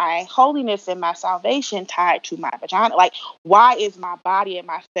is my holiness and my salvation tied to my vagina? Like, why is my body and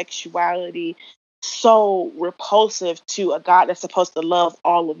my sexuality so repulsive to a God that's supposed to love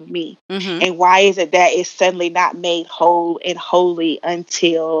all of me? And why is it that it's suddenly not made whole and holy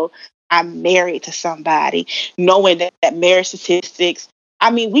until I'm married to somebody, knowing that marriage statistics,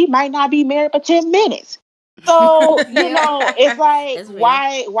 we might not be married for 10 minutes. So, it's like,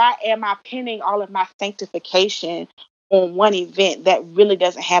 why am I pinning all of my sanctification on one event that really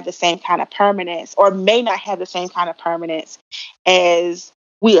doesn't have the same kind of permanence, or may not have the same kind of permanence as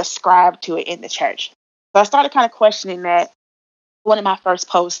we ascribe to it in the church? So I started kind of questioning that. One of my first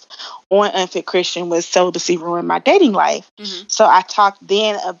posts on Unfit Christian was Celibacy Ruined My Dating Life. So I talked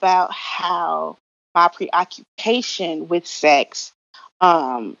then about how my preoccupation with sex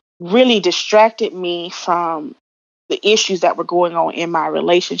really distracted me from the issues that were going on in my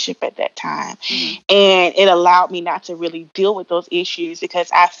relationship at that time. And it allowed me not to really deal with those issues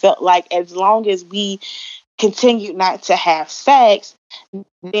because I felt like as long as we continued not to have sex,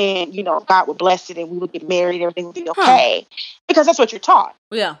 then, God would bless it and we would get married, everything would be okay. Because that's what you're taught.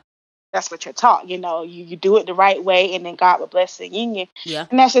 Yeah. That's what you're taught. You do it the right way and then God will bless the union. Yeah.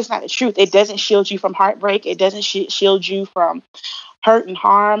 And that's just not the truth. It doesn't shield you from heartbreak. It doesn't shield you from hurt and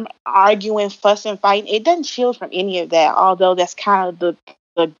harm, arguing, fussing, fighting. It doesn't shield from any of that, although that's kind of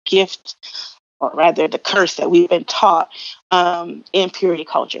the gift, or rather the curse that we've been taught in purity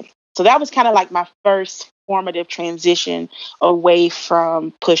culture. So that was kind of like my first formative transition away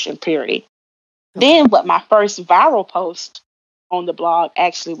from pushing purity. Then what my first viral post on the blog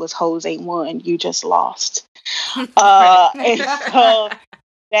actually was Jose won, you just lost. And so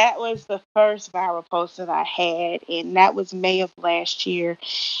that was the first viral post that I had, and that was May of last year.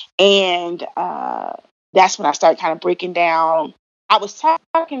 And that's when I started kind of breaking down. I was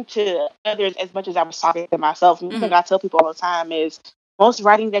talking to others as much as I was talking to myself. And one thing I tell people all the time is, most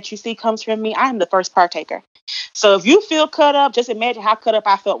writing that you see comes from me. I'm the first partaker. So if you feel cut up, just imagine how cut up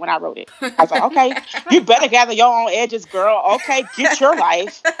I felt when I wrote it. I was like, okay, you better gather your own edges, girl. Okay, get your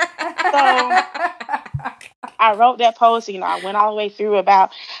life. So I wrote that post, I went all the way through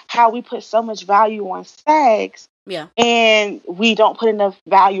about how we put so much value on sex. Yeah. And we don't put enough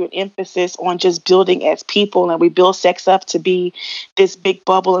value and emphasis on just building as people. And we build sex up to be this big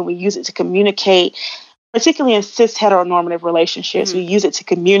bubble and we use it to communicate, particularly in cis heteronormative relationships. We use it to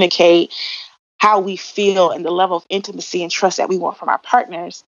communicate how we feel and the level of intimacy and trust that we want from our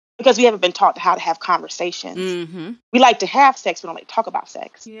partners because we haven't been taught how to have conversations. We like to have sex, we don't like to talk about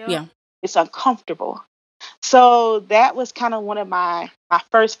sex. Yeah. It's uncomfortable. So that was kind of one of my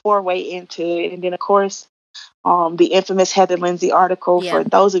first foray into it. And then, of course, the infamous Heather Lindsay article. For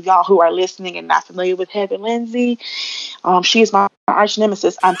those of y'all who are listening and not familiar with Heather Lindsay, she is my arch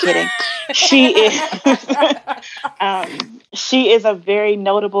nemesis. I'm kidding. She is a very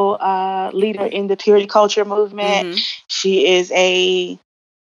notable leader in the purity culture movement. She is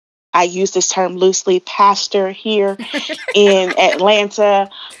I use this term loosely, pastor here in Atlanta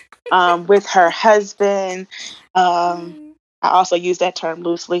with her husband. I also use that term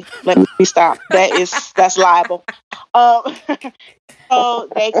loosely. Let me stop. That's libel. So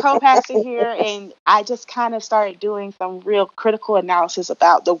they co-pastor here, and I just kind of started doing some real critical analysis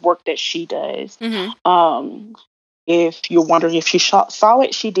about the work that she does. If you're wondering if she saw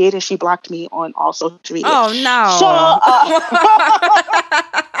it, she did, and she blocked me on all social media. Oh no!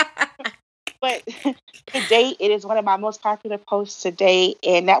 But to date, it is one of my most popular posts to date,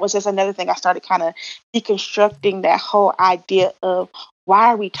 and that was just another thing I started kind of deconstructing that whole idea of why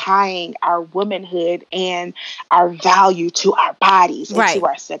are we tying our womanhood and our value to our bodies and to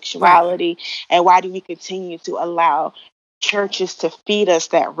our sexuality, and why do we continue to allow churches to feed us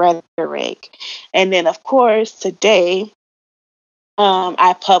that rhetoric? And then, of course, today,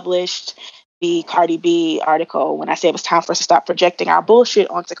 I published the Cardi B article when I said it was time for us to stop projecting our bullshit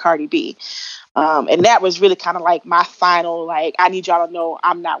onto Cardi B. And that was really kind of like my final, I need y'all to know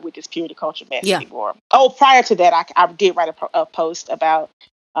I'm not with this purity culture mess anymore. Oh, prior to that, I did write a post about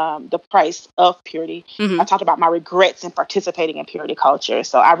the price of purity. I talked about my regrets in participating in purity culture.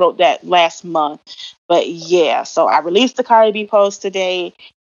 So I wrote that last month. But yeah, so I released the Cardi B post today.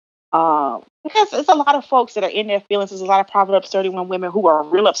 Because it's a lot of folks that are in their feelings. There's a lot of Proverbs 31 women who are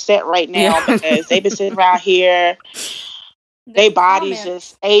real upset right now because they've been sitting around here, their bodies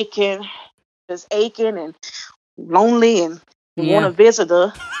just aching and lonely and want a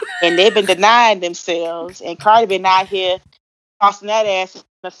visitor, and they've been denying themselves. And Cardi been out here tossing that ass in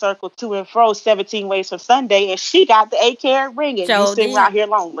a circle to and fro 17 ways from Sunday, and she got the 8-carat ring, and you sitting around here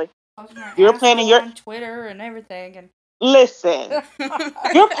lonely. You're planning your on Twitter and everything, and listen,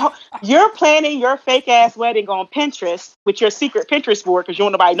 you're planning your fake ass wedding on Pinterest with your secret Pinterest board because you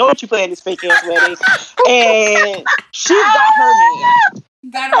don't nobody know that you planning this fake ass wedding, and she got her man.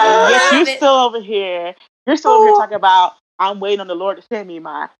 Yes, you're still over here. You're still over here talking about I'm waiting on the Lord to send me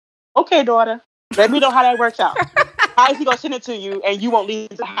mine. Okay, daughter, let me know how that works out. How is he gonna send it to you and you won't leave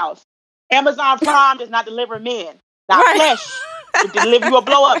the house? Amazon Prime does not deliver men, not flesh. It deliver you a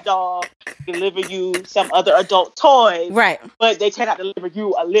blow up doll, deliver you some other adult toys, but they cannot deliver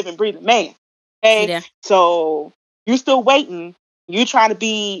you a living, breathing man. Okay, so you still waiting. You trying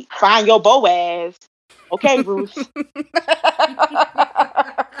to find your Boaz. Okay, Ruth.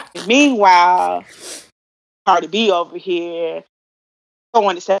 Meanwhile, Cardi B over here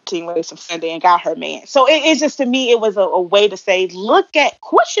going to 17 ways from Sunday and got her man. So it's just, to me, it was a way to say,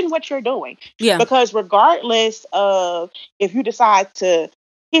 question what you're doing. Yeah. Because regardless of if you decide to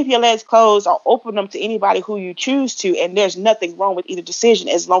keep your legs closed or open them to anybody who you choose to, and there's nothing wrong with either decision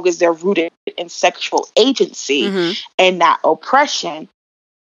as long as they're rooted in sexual agency and not oppression.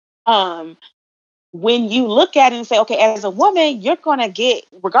 When you look at it and say, okay, as a woman, you're going to get,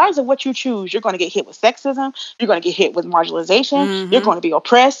 regardless of what you choose, you're going to get hit with sexism. You're going to get hit with marginalization. You're going to be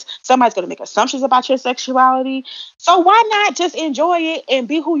oppressed. Somebody's going to make assumptions about your sexuality. So why not just enjoy it and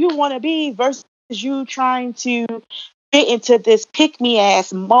be who you want to be versus you trying to fit into this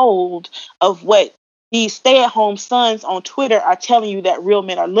pick-me-ass mold of what these stay-at-home sons on Twitter are telling you that real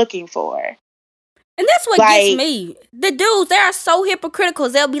men are looking for. And that's what gets me. The dudes, they are so hypocritical.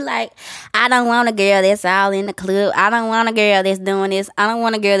 They'll be like, I don't want a girl that's all in the club. I don't want a girl that's doing this. I don't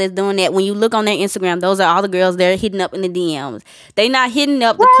want a girl that's doing that. When you look on their Instagram, those are all the girls they're hitting up in the DMs. They not hitting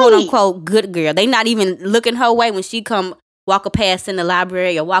up the quote-unquote good girl. They not even looking her way when she come walk past in the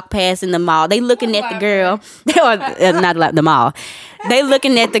library or walk past in the mall. They looking at the girl. Not the mall. They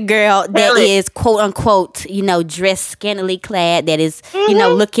looking at the girl that is quote unquote, dressed scantily clad, that is,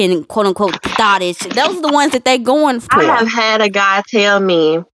 looking quote unquote thottish. Those are the ones that they going for. I have had a guy tell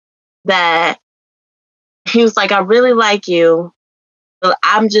me that he was like, I really like you, but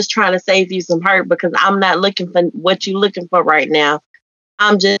I'm just trying to save you some hurt because I'm not looking for what you're looking for right now.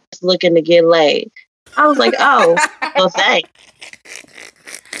 I'm just looking to get laid. I was like, oh, well, thanks.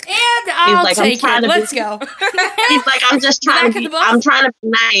 And I'll take it. Let's go. He's like, I'm trying to be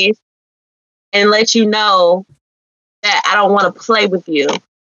nice and let you know that I don't want to play with you.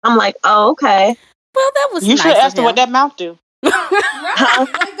 I'm like, oh, okay. Well, that was you nice should ask her what that mouth do. Right.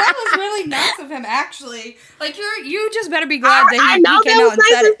 Like, that was really nice of him, actually. Like, you just better be glad that he came out and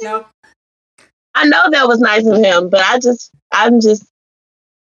said it. No. I know that was nice of him, but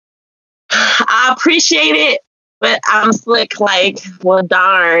I appreciate it, but I'm slick like, well,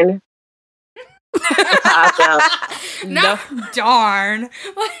 darn. No, darn.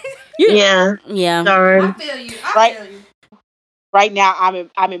 Yeah. Darn. I feel you. Feel you. Right now,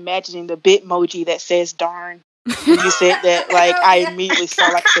 I'm imagining the Bitmoji that says darn. When you said that, like, I immediately saw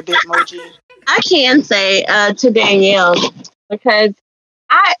like the Bitmoji. I can say to Danielle, because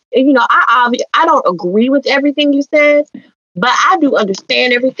I don't agree with everything you said, but I do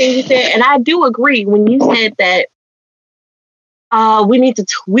understand everything you said, and I do agree when you said that we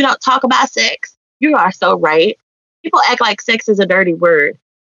don't talk about sex. You are so right. People act like sex is a dirty word.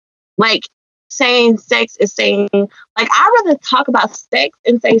 Like saying sex is saying, like, I'd rather talk about sex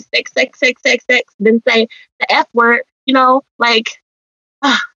and say sex than say the F word. Like,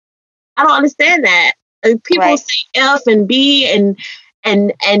 I don't understand that. People say F and B and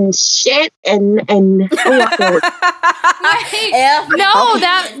shit and that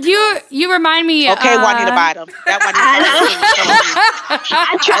you remind me. Okay, Juanita Bottom. I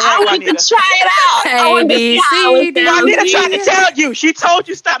want to try it out. Juanita tried to tell you. She told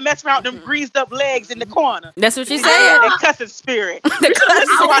you stop messing around with them greased up legs in the corner. That's what she said. That cussing spirit.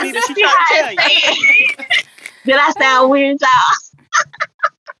 Juanita, she tried to tell you. Did I sound weird,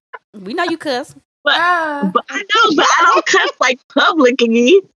 y'all? We know you cuss. But I know, but I don't cuss like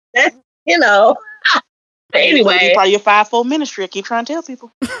publicly. That's, But anyway, it's part of your fivefold ministry. I keep trying to tell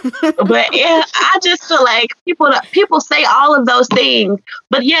people. But yeah, I just feel like people say all of those things,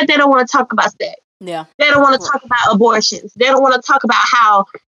 but yet they don't want to talk about sex. Yeah, they don't want to talk about abortions. They don't want to talk about how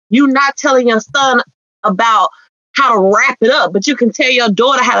you're not telling your son about how to wrap it up, but you can tell your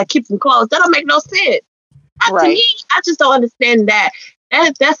daughter how to keep them closed. That don't make no sense. To me, I just don't understand that.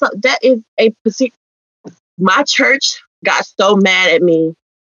 That is a particular. My church got so mad at me.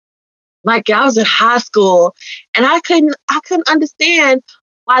 Like, I was in high school, and I couldn't understand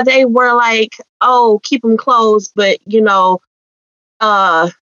why they were like, oh, keep them closed, but to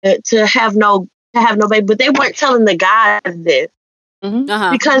have no baby. But they weren't telling the guys this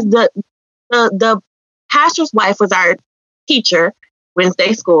because the pastor's wife was our teacher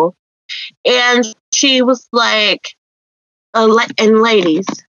Wednesday school, and she was like, and ladies,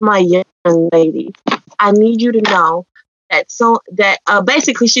 my young ladies, I need you to know that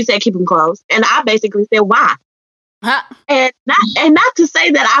basically she said keep them closed, and I basically said why, and not to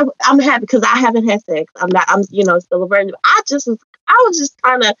say that I'm happy because I haven't had sex. I'm still a virgin. I was just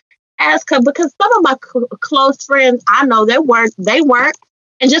trying to ask her because some of my close friends I know they weren't,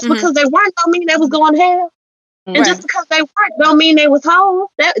 and just because they weren't don't mean they was going to hell, and just because they weren't don't mean they was whole.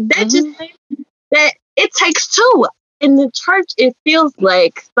 That just means that it takes two. In the church, it feels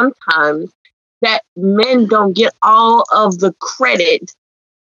like sometimes that men don't get all of the credit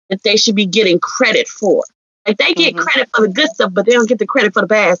that they should be getting credit for. Like, they get credit for the good stuff, but they don't get the credit for the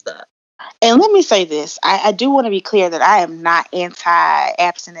bad stuff. And let me say this. I do want to be clear that I am not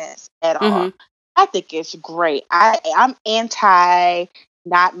anti-abstinence at all. I think it's great. I'm anti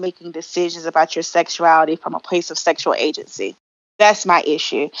not making decisions about your sexuality from a place of sexual agency. That's my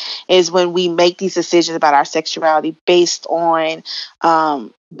issue, is when we make these decisions about our sexuality based on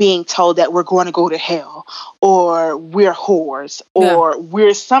being told that we're going to go to hell, or we're whores, or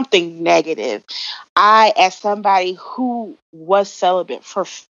we're something negative. I, as somebody who was celibate for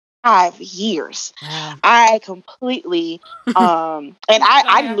 5 years, I completely and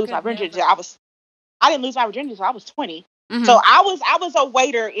I didn't lose my virginity. I didn't lose my virginity until I was 20. Mm-hmm. So I was a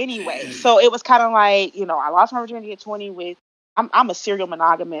waiter anyway. So it was kind of like, I lost my virginity at 20 I'm a serial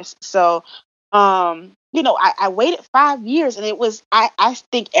monogamist. So, I waited 5 years, and it was, I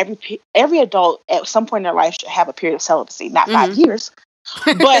think every adult at some point in their life should have a period of celibacy, not 5 years,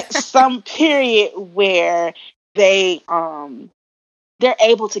 but some period where they're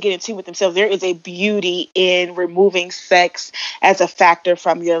able to get in tune with themselves. There is a beauty in removing sex as a factor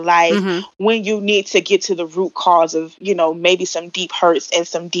from your life when you need to get to the root cause of, maybe some deep hurts and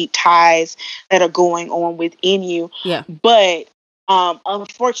some deep ties that are going on within you. Yeah. But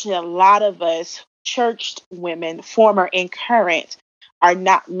unfortunately, a lot of us churched women, former and current, are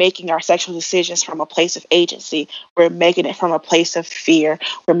not making our sexual decisions from a place of agency. We're making it from a place of fear.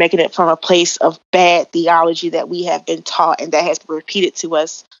 We're making it from a place of bad theology that we have been taught and that has been repeated to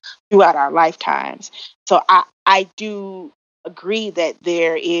us throughout our lifetimes. So I do agree that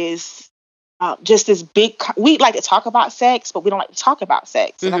there is just this big, we like to talk about sex, but we don't like to talk about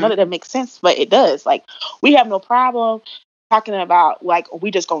sex. And I know that makes sense, but it does. Like, we have no problem talking about, like, we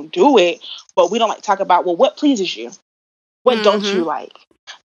just gonna do it, but we don't like to talk about, well, what pleases you? What don't you like?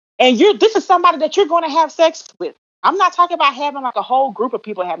 And this is somebody that you're going to have sex with. I'm not talking about having like a whole group of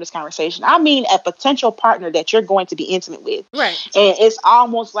people having this conversation. I mean a potential partner that you're going to be intimate with. Right. And it's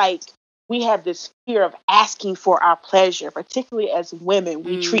almost like we have this fear of asking for our pleasure, particularly as women.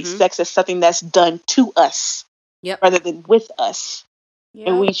 We treat sex as something that's done to us rather than with us. Yep.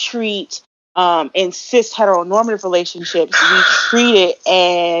 And we treat, in cis heteronormative relationships, we treat it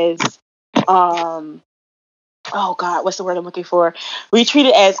as, oh God, what's the word I'm looking for? We treat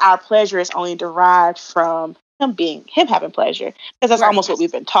it as our pleasure is only derived from him having pleasure, because that's almost what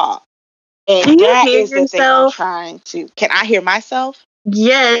we've been taught. And that is the thing I'm trying to. Can I hear myself?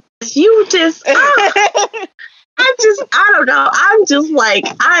 Yes, you just. I don't know. I'm just like,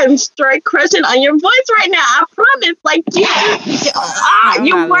 I'm straight crushing on your voice right now. I promise. Like,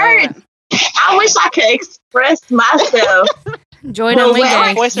 your words. I wish I could express myself. Joy done went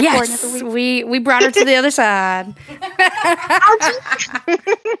gay. Yes, we brought her to the other side.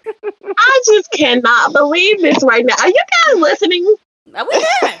 I just cannot believe this right now. Are you guys listening? We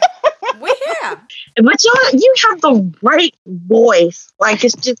here. But you have the right voice. Like,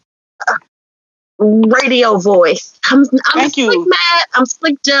 it's just radio voice. I'm slick mad. I'm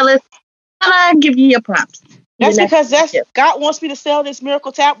slick jealous. And I give you your props. That's because God wants me to sell this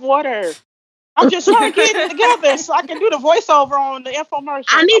Miracle Tap water. I'm just trying to get it together so I can do the voiceover on the infomercial.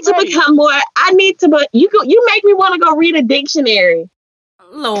 I need to become more. You make me want to go read a dictionary.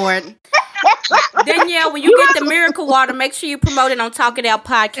 Lord. Danielle, when you get the miracle water, make sure you promote it on Talk It Out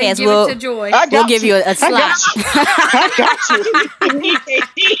podcast. And give it to Joy. We'll give you a slot. I got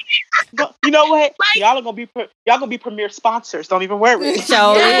you. You know what? Y'all gonna be premier sponsors. Don't even worry.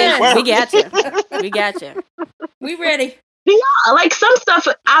 So we got you. We got you. We ready. Yeah, like some stuff.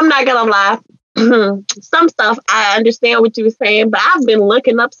 I'm not gonna lie. Some stuff I understand what you were saying, but I've been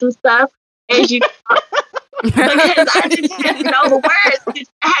looking up some stuff as you. Because I didn't know the words.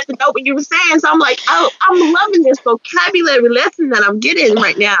 I had to know what you were saying. So I'm like, oh, I'm loving this vocabulary lesson that I'm getting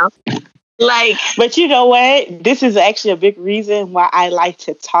right now. Like, but you know what? This is actually a big reason why I like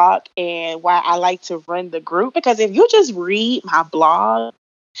to talk and why I like to run the group. Because if you just read my blog,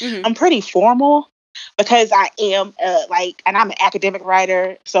 I'm pretty formal. Because I am and I'm an academic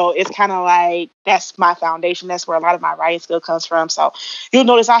writer, so it's kind of like that's my foundation. That's where a lot of my writing skill comes from. So you'll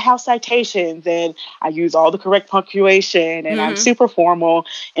notice I have citations and I use all the correct punctuation and I'm super formal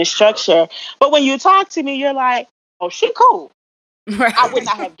in structure. But when you talk to me, you're like, oh, she cool. Right. I would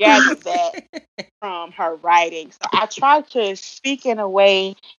not have gathered that from her writing. So I try to speak in a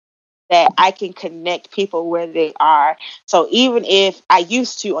way that I can connect people where they are. So even if I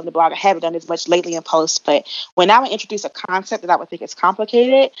used to on the blog, I haven't done as much lately in posts, but when I would introduce a concept that I would think is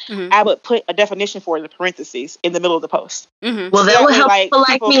complicated, I would put a definition for it in the parentheses in the middle of the post. Well, that would help people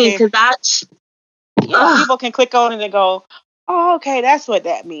like me, because people can click on it and go, oh, okay, that's what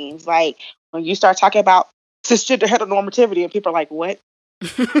that means. Like when you start talking about cisgender heteronormativity and people are like, what?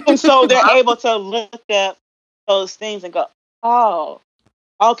 And so they're able to look up those things and go, oh,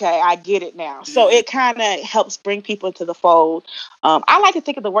 okay, I get it now. So it kind of helps bring people into the fold. I like to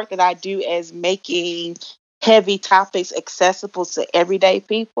think of the work that I do as making heavy topics accessible to everyday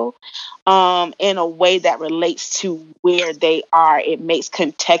people in a way that relates to where they are. It makes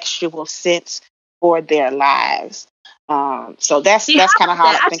contextual sense for their lives. So that's See, that's how kind of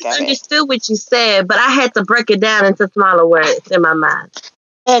about how I that? I think just of it, understood what you said, but I had to break it down into smaller words in my mind.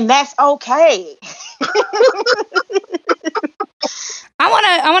 and that's okay.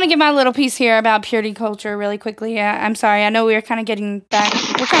 I wanna give my little piece here about purity culture really quickly. Yeah, I'm sorry. I know we're kind of getting back.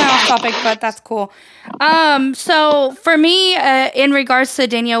 We're kind of off topic, but that's cool. So for me, in regards to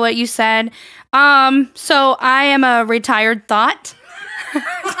Danielle, what you said, so I am a retired thought.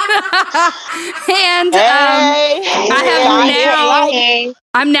 And Hey, I have now.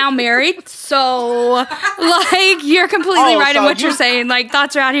 I'm now married, so like you're completely right in so what you're saying. Like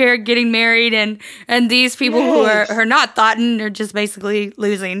thoughts are out here getting married, and these people who are not thoughting are just basically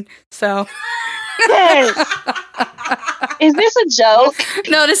losing. So yes. Is this a joke?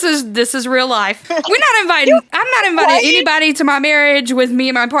 no, this is real life. I'm not inviting anybody to my marriage with me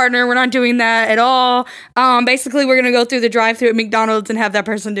and my partner. We're not doing that at all. Basically, we're gonna go through the drive-through at McDonald's and have that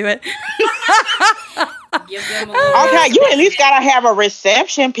person do it. Give them a little Okay, you at least gotta have a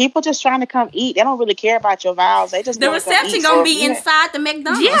reception. People just trying to come eat. They don't really care about your vows. They just The wanna come reception eat. gonna So, be inside the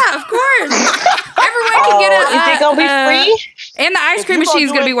McDonald's. Yeah, of course. Everyone can get a. Is it gonna be free? And the ice If cream you gonna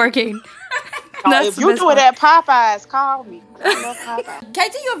machine's do gonna it- be working. If you do it at Popeyes, call me. I love Popeyes.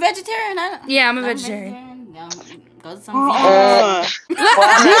 KT, you a vegetarian? Yeah, I'm a vegetarian. No, go to some vegan. Jesus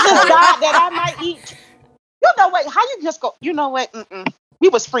died that I might eat. You know what? How you just go? You know what? We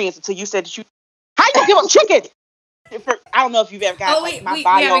was friends until you said that you. How you give up chicken? I don't know if you've ever got my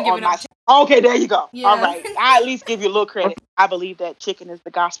bio haven't on given my. up Okay, there you go. Yeah. All right, I at least give you a little credit. I believe that chicken is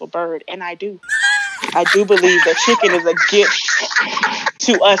the gospel bird, and I do. I do believe that chicken is a gift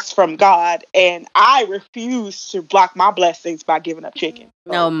to us from God, and I refuse to block my blessings by giving up chicken.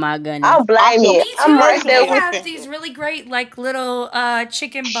 Oh my goodness. I'll blame you. Me too. I'm right there They with have these really great, like little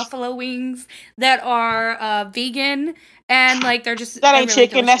chicken buffalo wings that are vegan, and like they're just That they're ain't really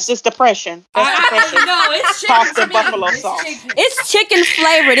chicken. That's delicious. just depression. That's depression. No, it's chicken. Tossed to in me. buffalo It's sauce. chicken. It's chicken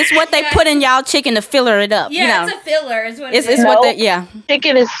flavored. It's what they put in y'all chicken to filler it up. Yeah, you know. it's a filler. Is what It's it is. what they Nope. yeah.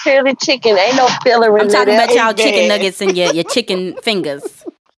 chicken is purely chicken. Ain't no filler in I'm talking there. about y'all chicken Amen. nuggets and your chicken fingers.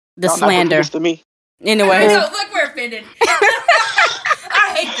 The Don't knock slander. this to me. Anyway. No, look, we're offended.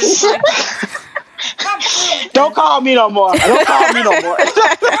 I hate this podcast. I'm through with Don't call me no more. Don't call me no more. this.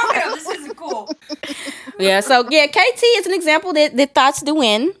 No, this isn't cool. Yeah, so yeah, KT is an example that thoughts do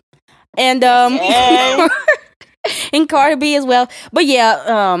win. And Hey. and Cardi B as well. But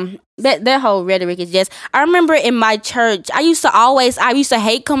yeah, that whole rhetoric is just I remember in my church, I used to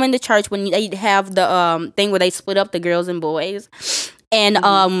hate coming to church when they have the thing where they split up the girls and boys. And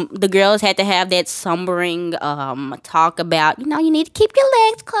the girls had to have that sombering talk about, you need to keep your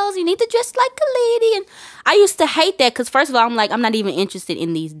legs closed, you need to dress like a lady. And I used to hate that because first of all, I'm like, I'm not even interested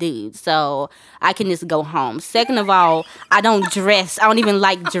in these dudes, so I can just go home. Second of all, I don't even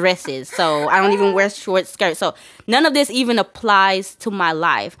like dresses, so I don't even wear short skirts. So none of this even applies to my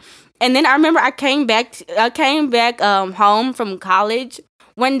life. And then I remember I came back home from college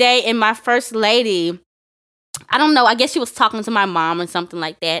one day, and my first lady, I don't know, I guess she was talking to my mom or something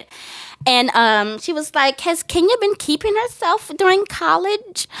like that. And she was like, has Kenya been keeping herself during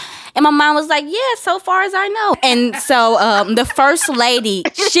college? And my mom was like, yeah, so far as I know. And so the first lady,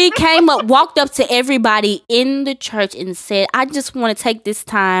 she walked up to everybody in the church and said, I just want to take this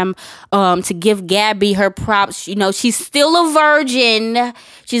time to give Gabby her props. She's still a virgin.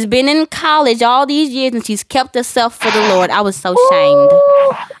 She's been in college all these years and she's kept herself for the Lord. I was so ashamed.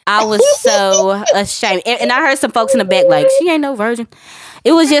 I was so ashamed. And I heard some folks in the back like, she ain't no virgin.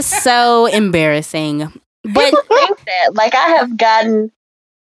 It was just so embarrassing. But People think that. Like I have gotten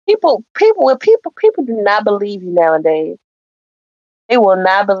people do not believe you nowadays. They will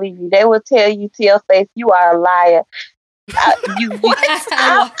not believe you. They will tell you to your face, you are a liar.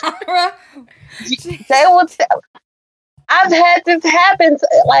 They will tell. I've had this happen.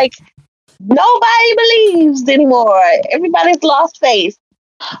 Like nobody believes anymore. Everybody's lost faith.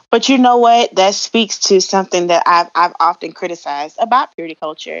 But you know what? That speaks to something that I've often criticized about purity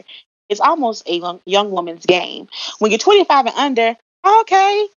culture. It's almost a young woman's game. When you're 25 and under,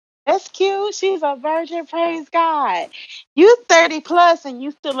 okay, that's cute. She's a virgin. Praise God. You 30 plus and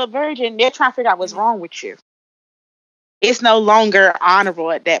you still a virgin. They're trying to figure out what's wrong with you. It's no longer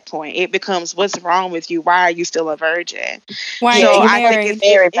honorable at that point. It becomes, what's wrong with you? Why are you still a virgin? Why So are you I think married? it's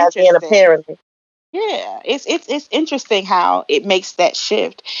Married by then, interesting. apparently. Yeah, it's interesting how it makes that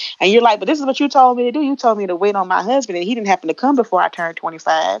shift. And you're like, but this is what you told me to do. You told me to wait on my husband, and he didn't happen to come before I turned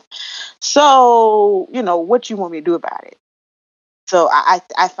 25. So, what you want me to do about it? So I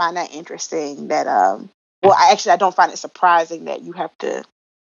find that interesting that Well, I don't find it surprising that you have to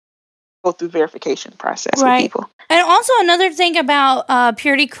go through verification process with people. And also another thing about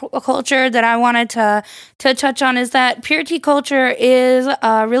purity culture that I wanted to touch on is that purity culture is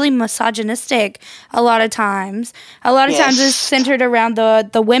really misogynistic a lot of times. A lot of times it's centered around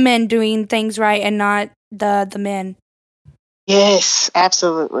the women doing things right and not the men. Yes,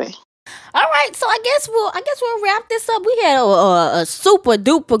 absolutely. All right, so I guess we'll wrap this up. We had a super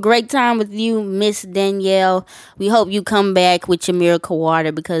duper great time with you, Miss Danielle. We hope you come back with your miracle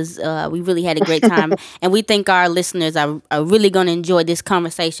water because we really had a great time, and we think our listeners are really going to enjoy this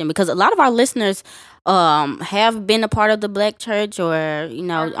conversation because a lot of our listeners have been a part of the Black church or are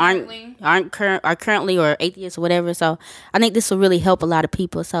currently or atheists or whatever. So I think this will really help a lot of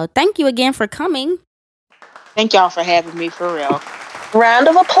people. So thank you again for coming. Thank y'all for having me, for real. Round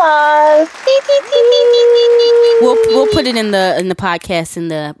of applause. We'll put it in the podcast in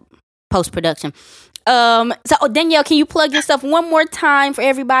the post production. So Danielle, can you plug yourself one more time for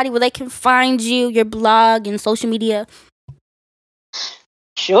everybody where they can find you, your blog, and social media?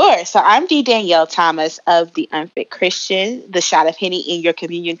 Sure. So I'm D. Danielle Thomas of The Unfit Christian, the shot of Henny in your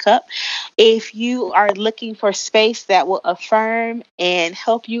communion cup. If you are looking for space that will affirm and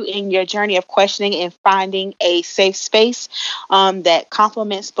help you in your journey of questioning and finding a safe space that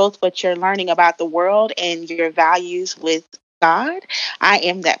complements both what you're learning about the world and your values with God, I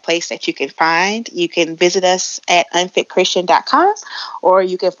am that place that you can find. You can visit us at unfitchristian.com or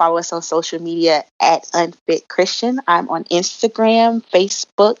you can follow us on social media at unfitchristian. I'm on Instagram,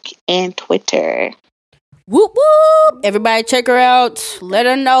 Facebook, and Twitter. Whoop whoop! Everybody check her out. Let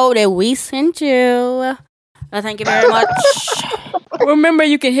her know that we sent you. Thank you very much. Remember,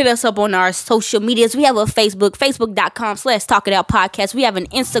 you can hit us up on our social medias. We have a Facebook, facebook.com/talkitoutpodcast. We have an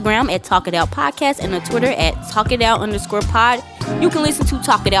Instagram at Talk It Out Podcast and a Twitter at TalkItOut_pod. You can listen to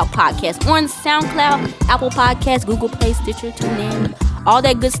Talk It Out Podcast on SoundCloud, Apple Podcasts, Google Play, Stitcher, TuneIn, all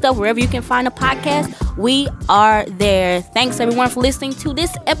that good stuff. Wherever you can find a podcast, we are there. Thanks, everyone, for listening to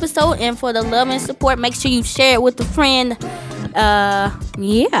this episode and for the love and support. Make sure you share it with a friend.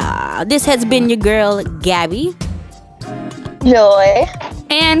 This has been your girl, Gabby. Joy.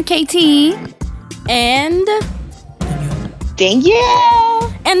 And KT. And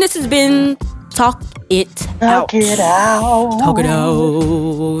Danielle. And this has been Talk It Out. Talk it out. Talk it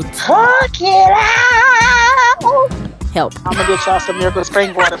out. Talk it out. Help. I'm going to get y'all some Miracle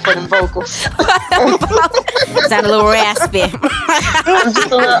Spring water for them vocals. Sound a little raspy.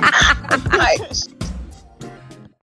 Just a little.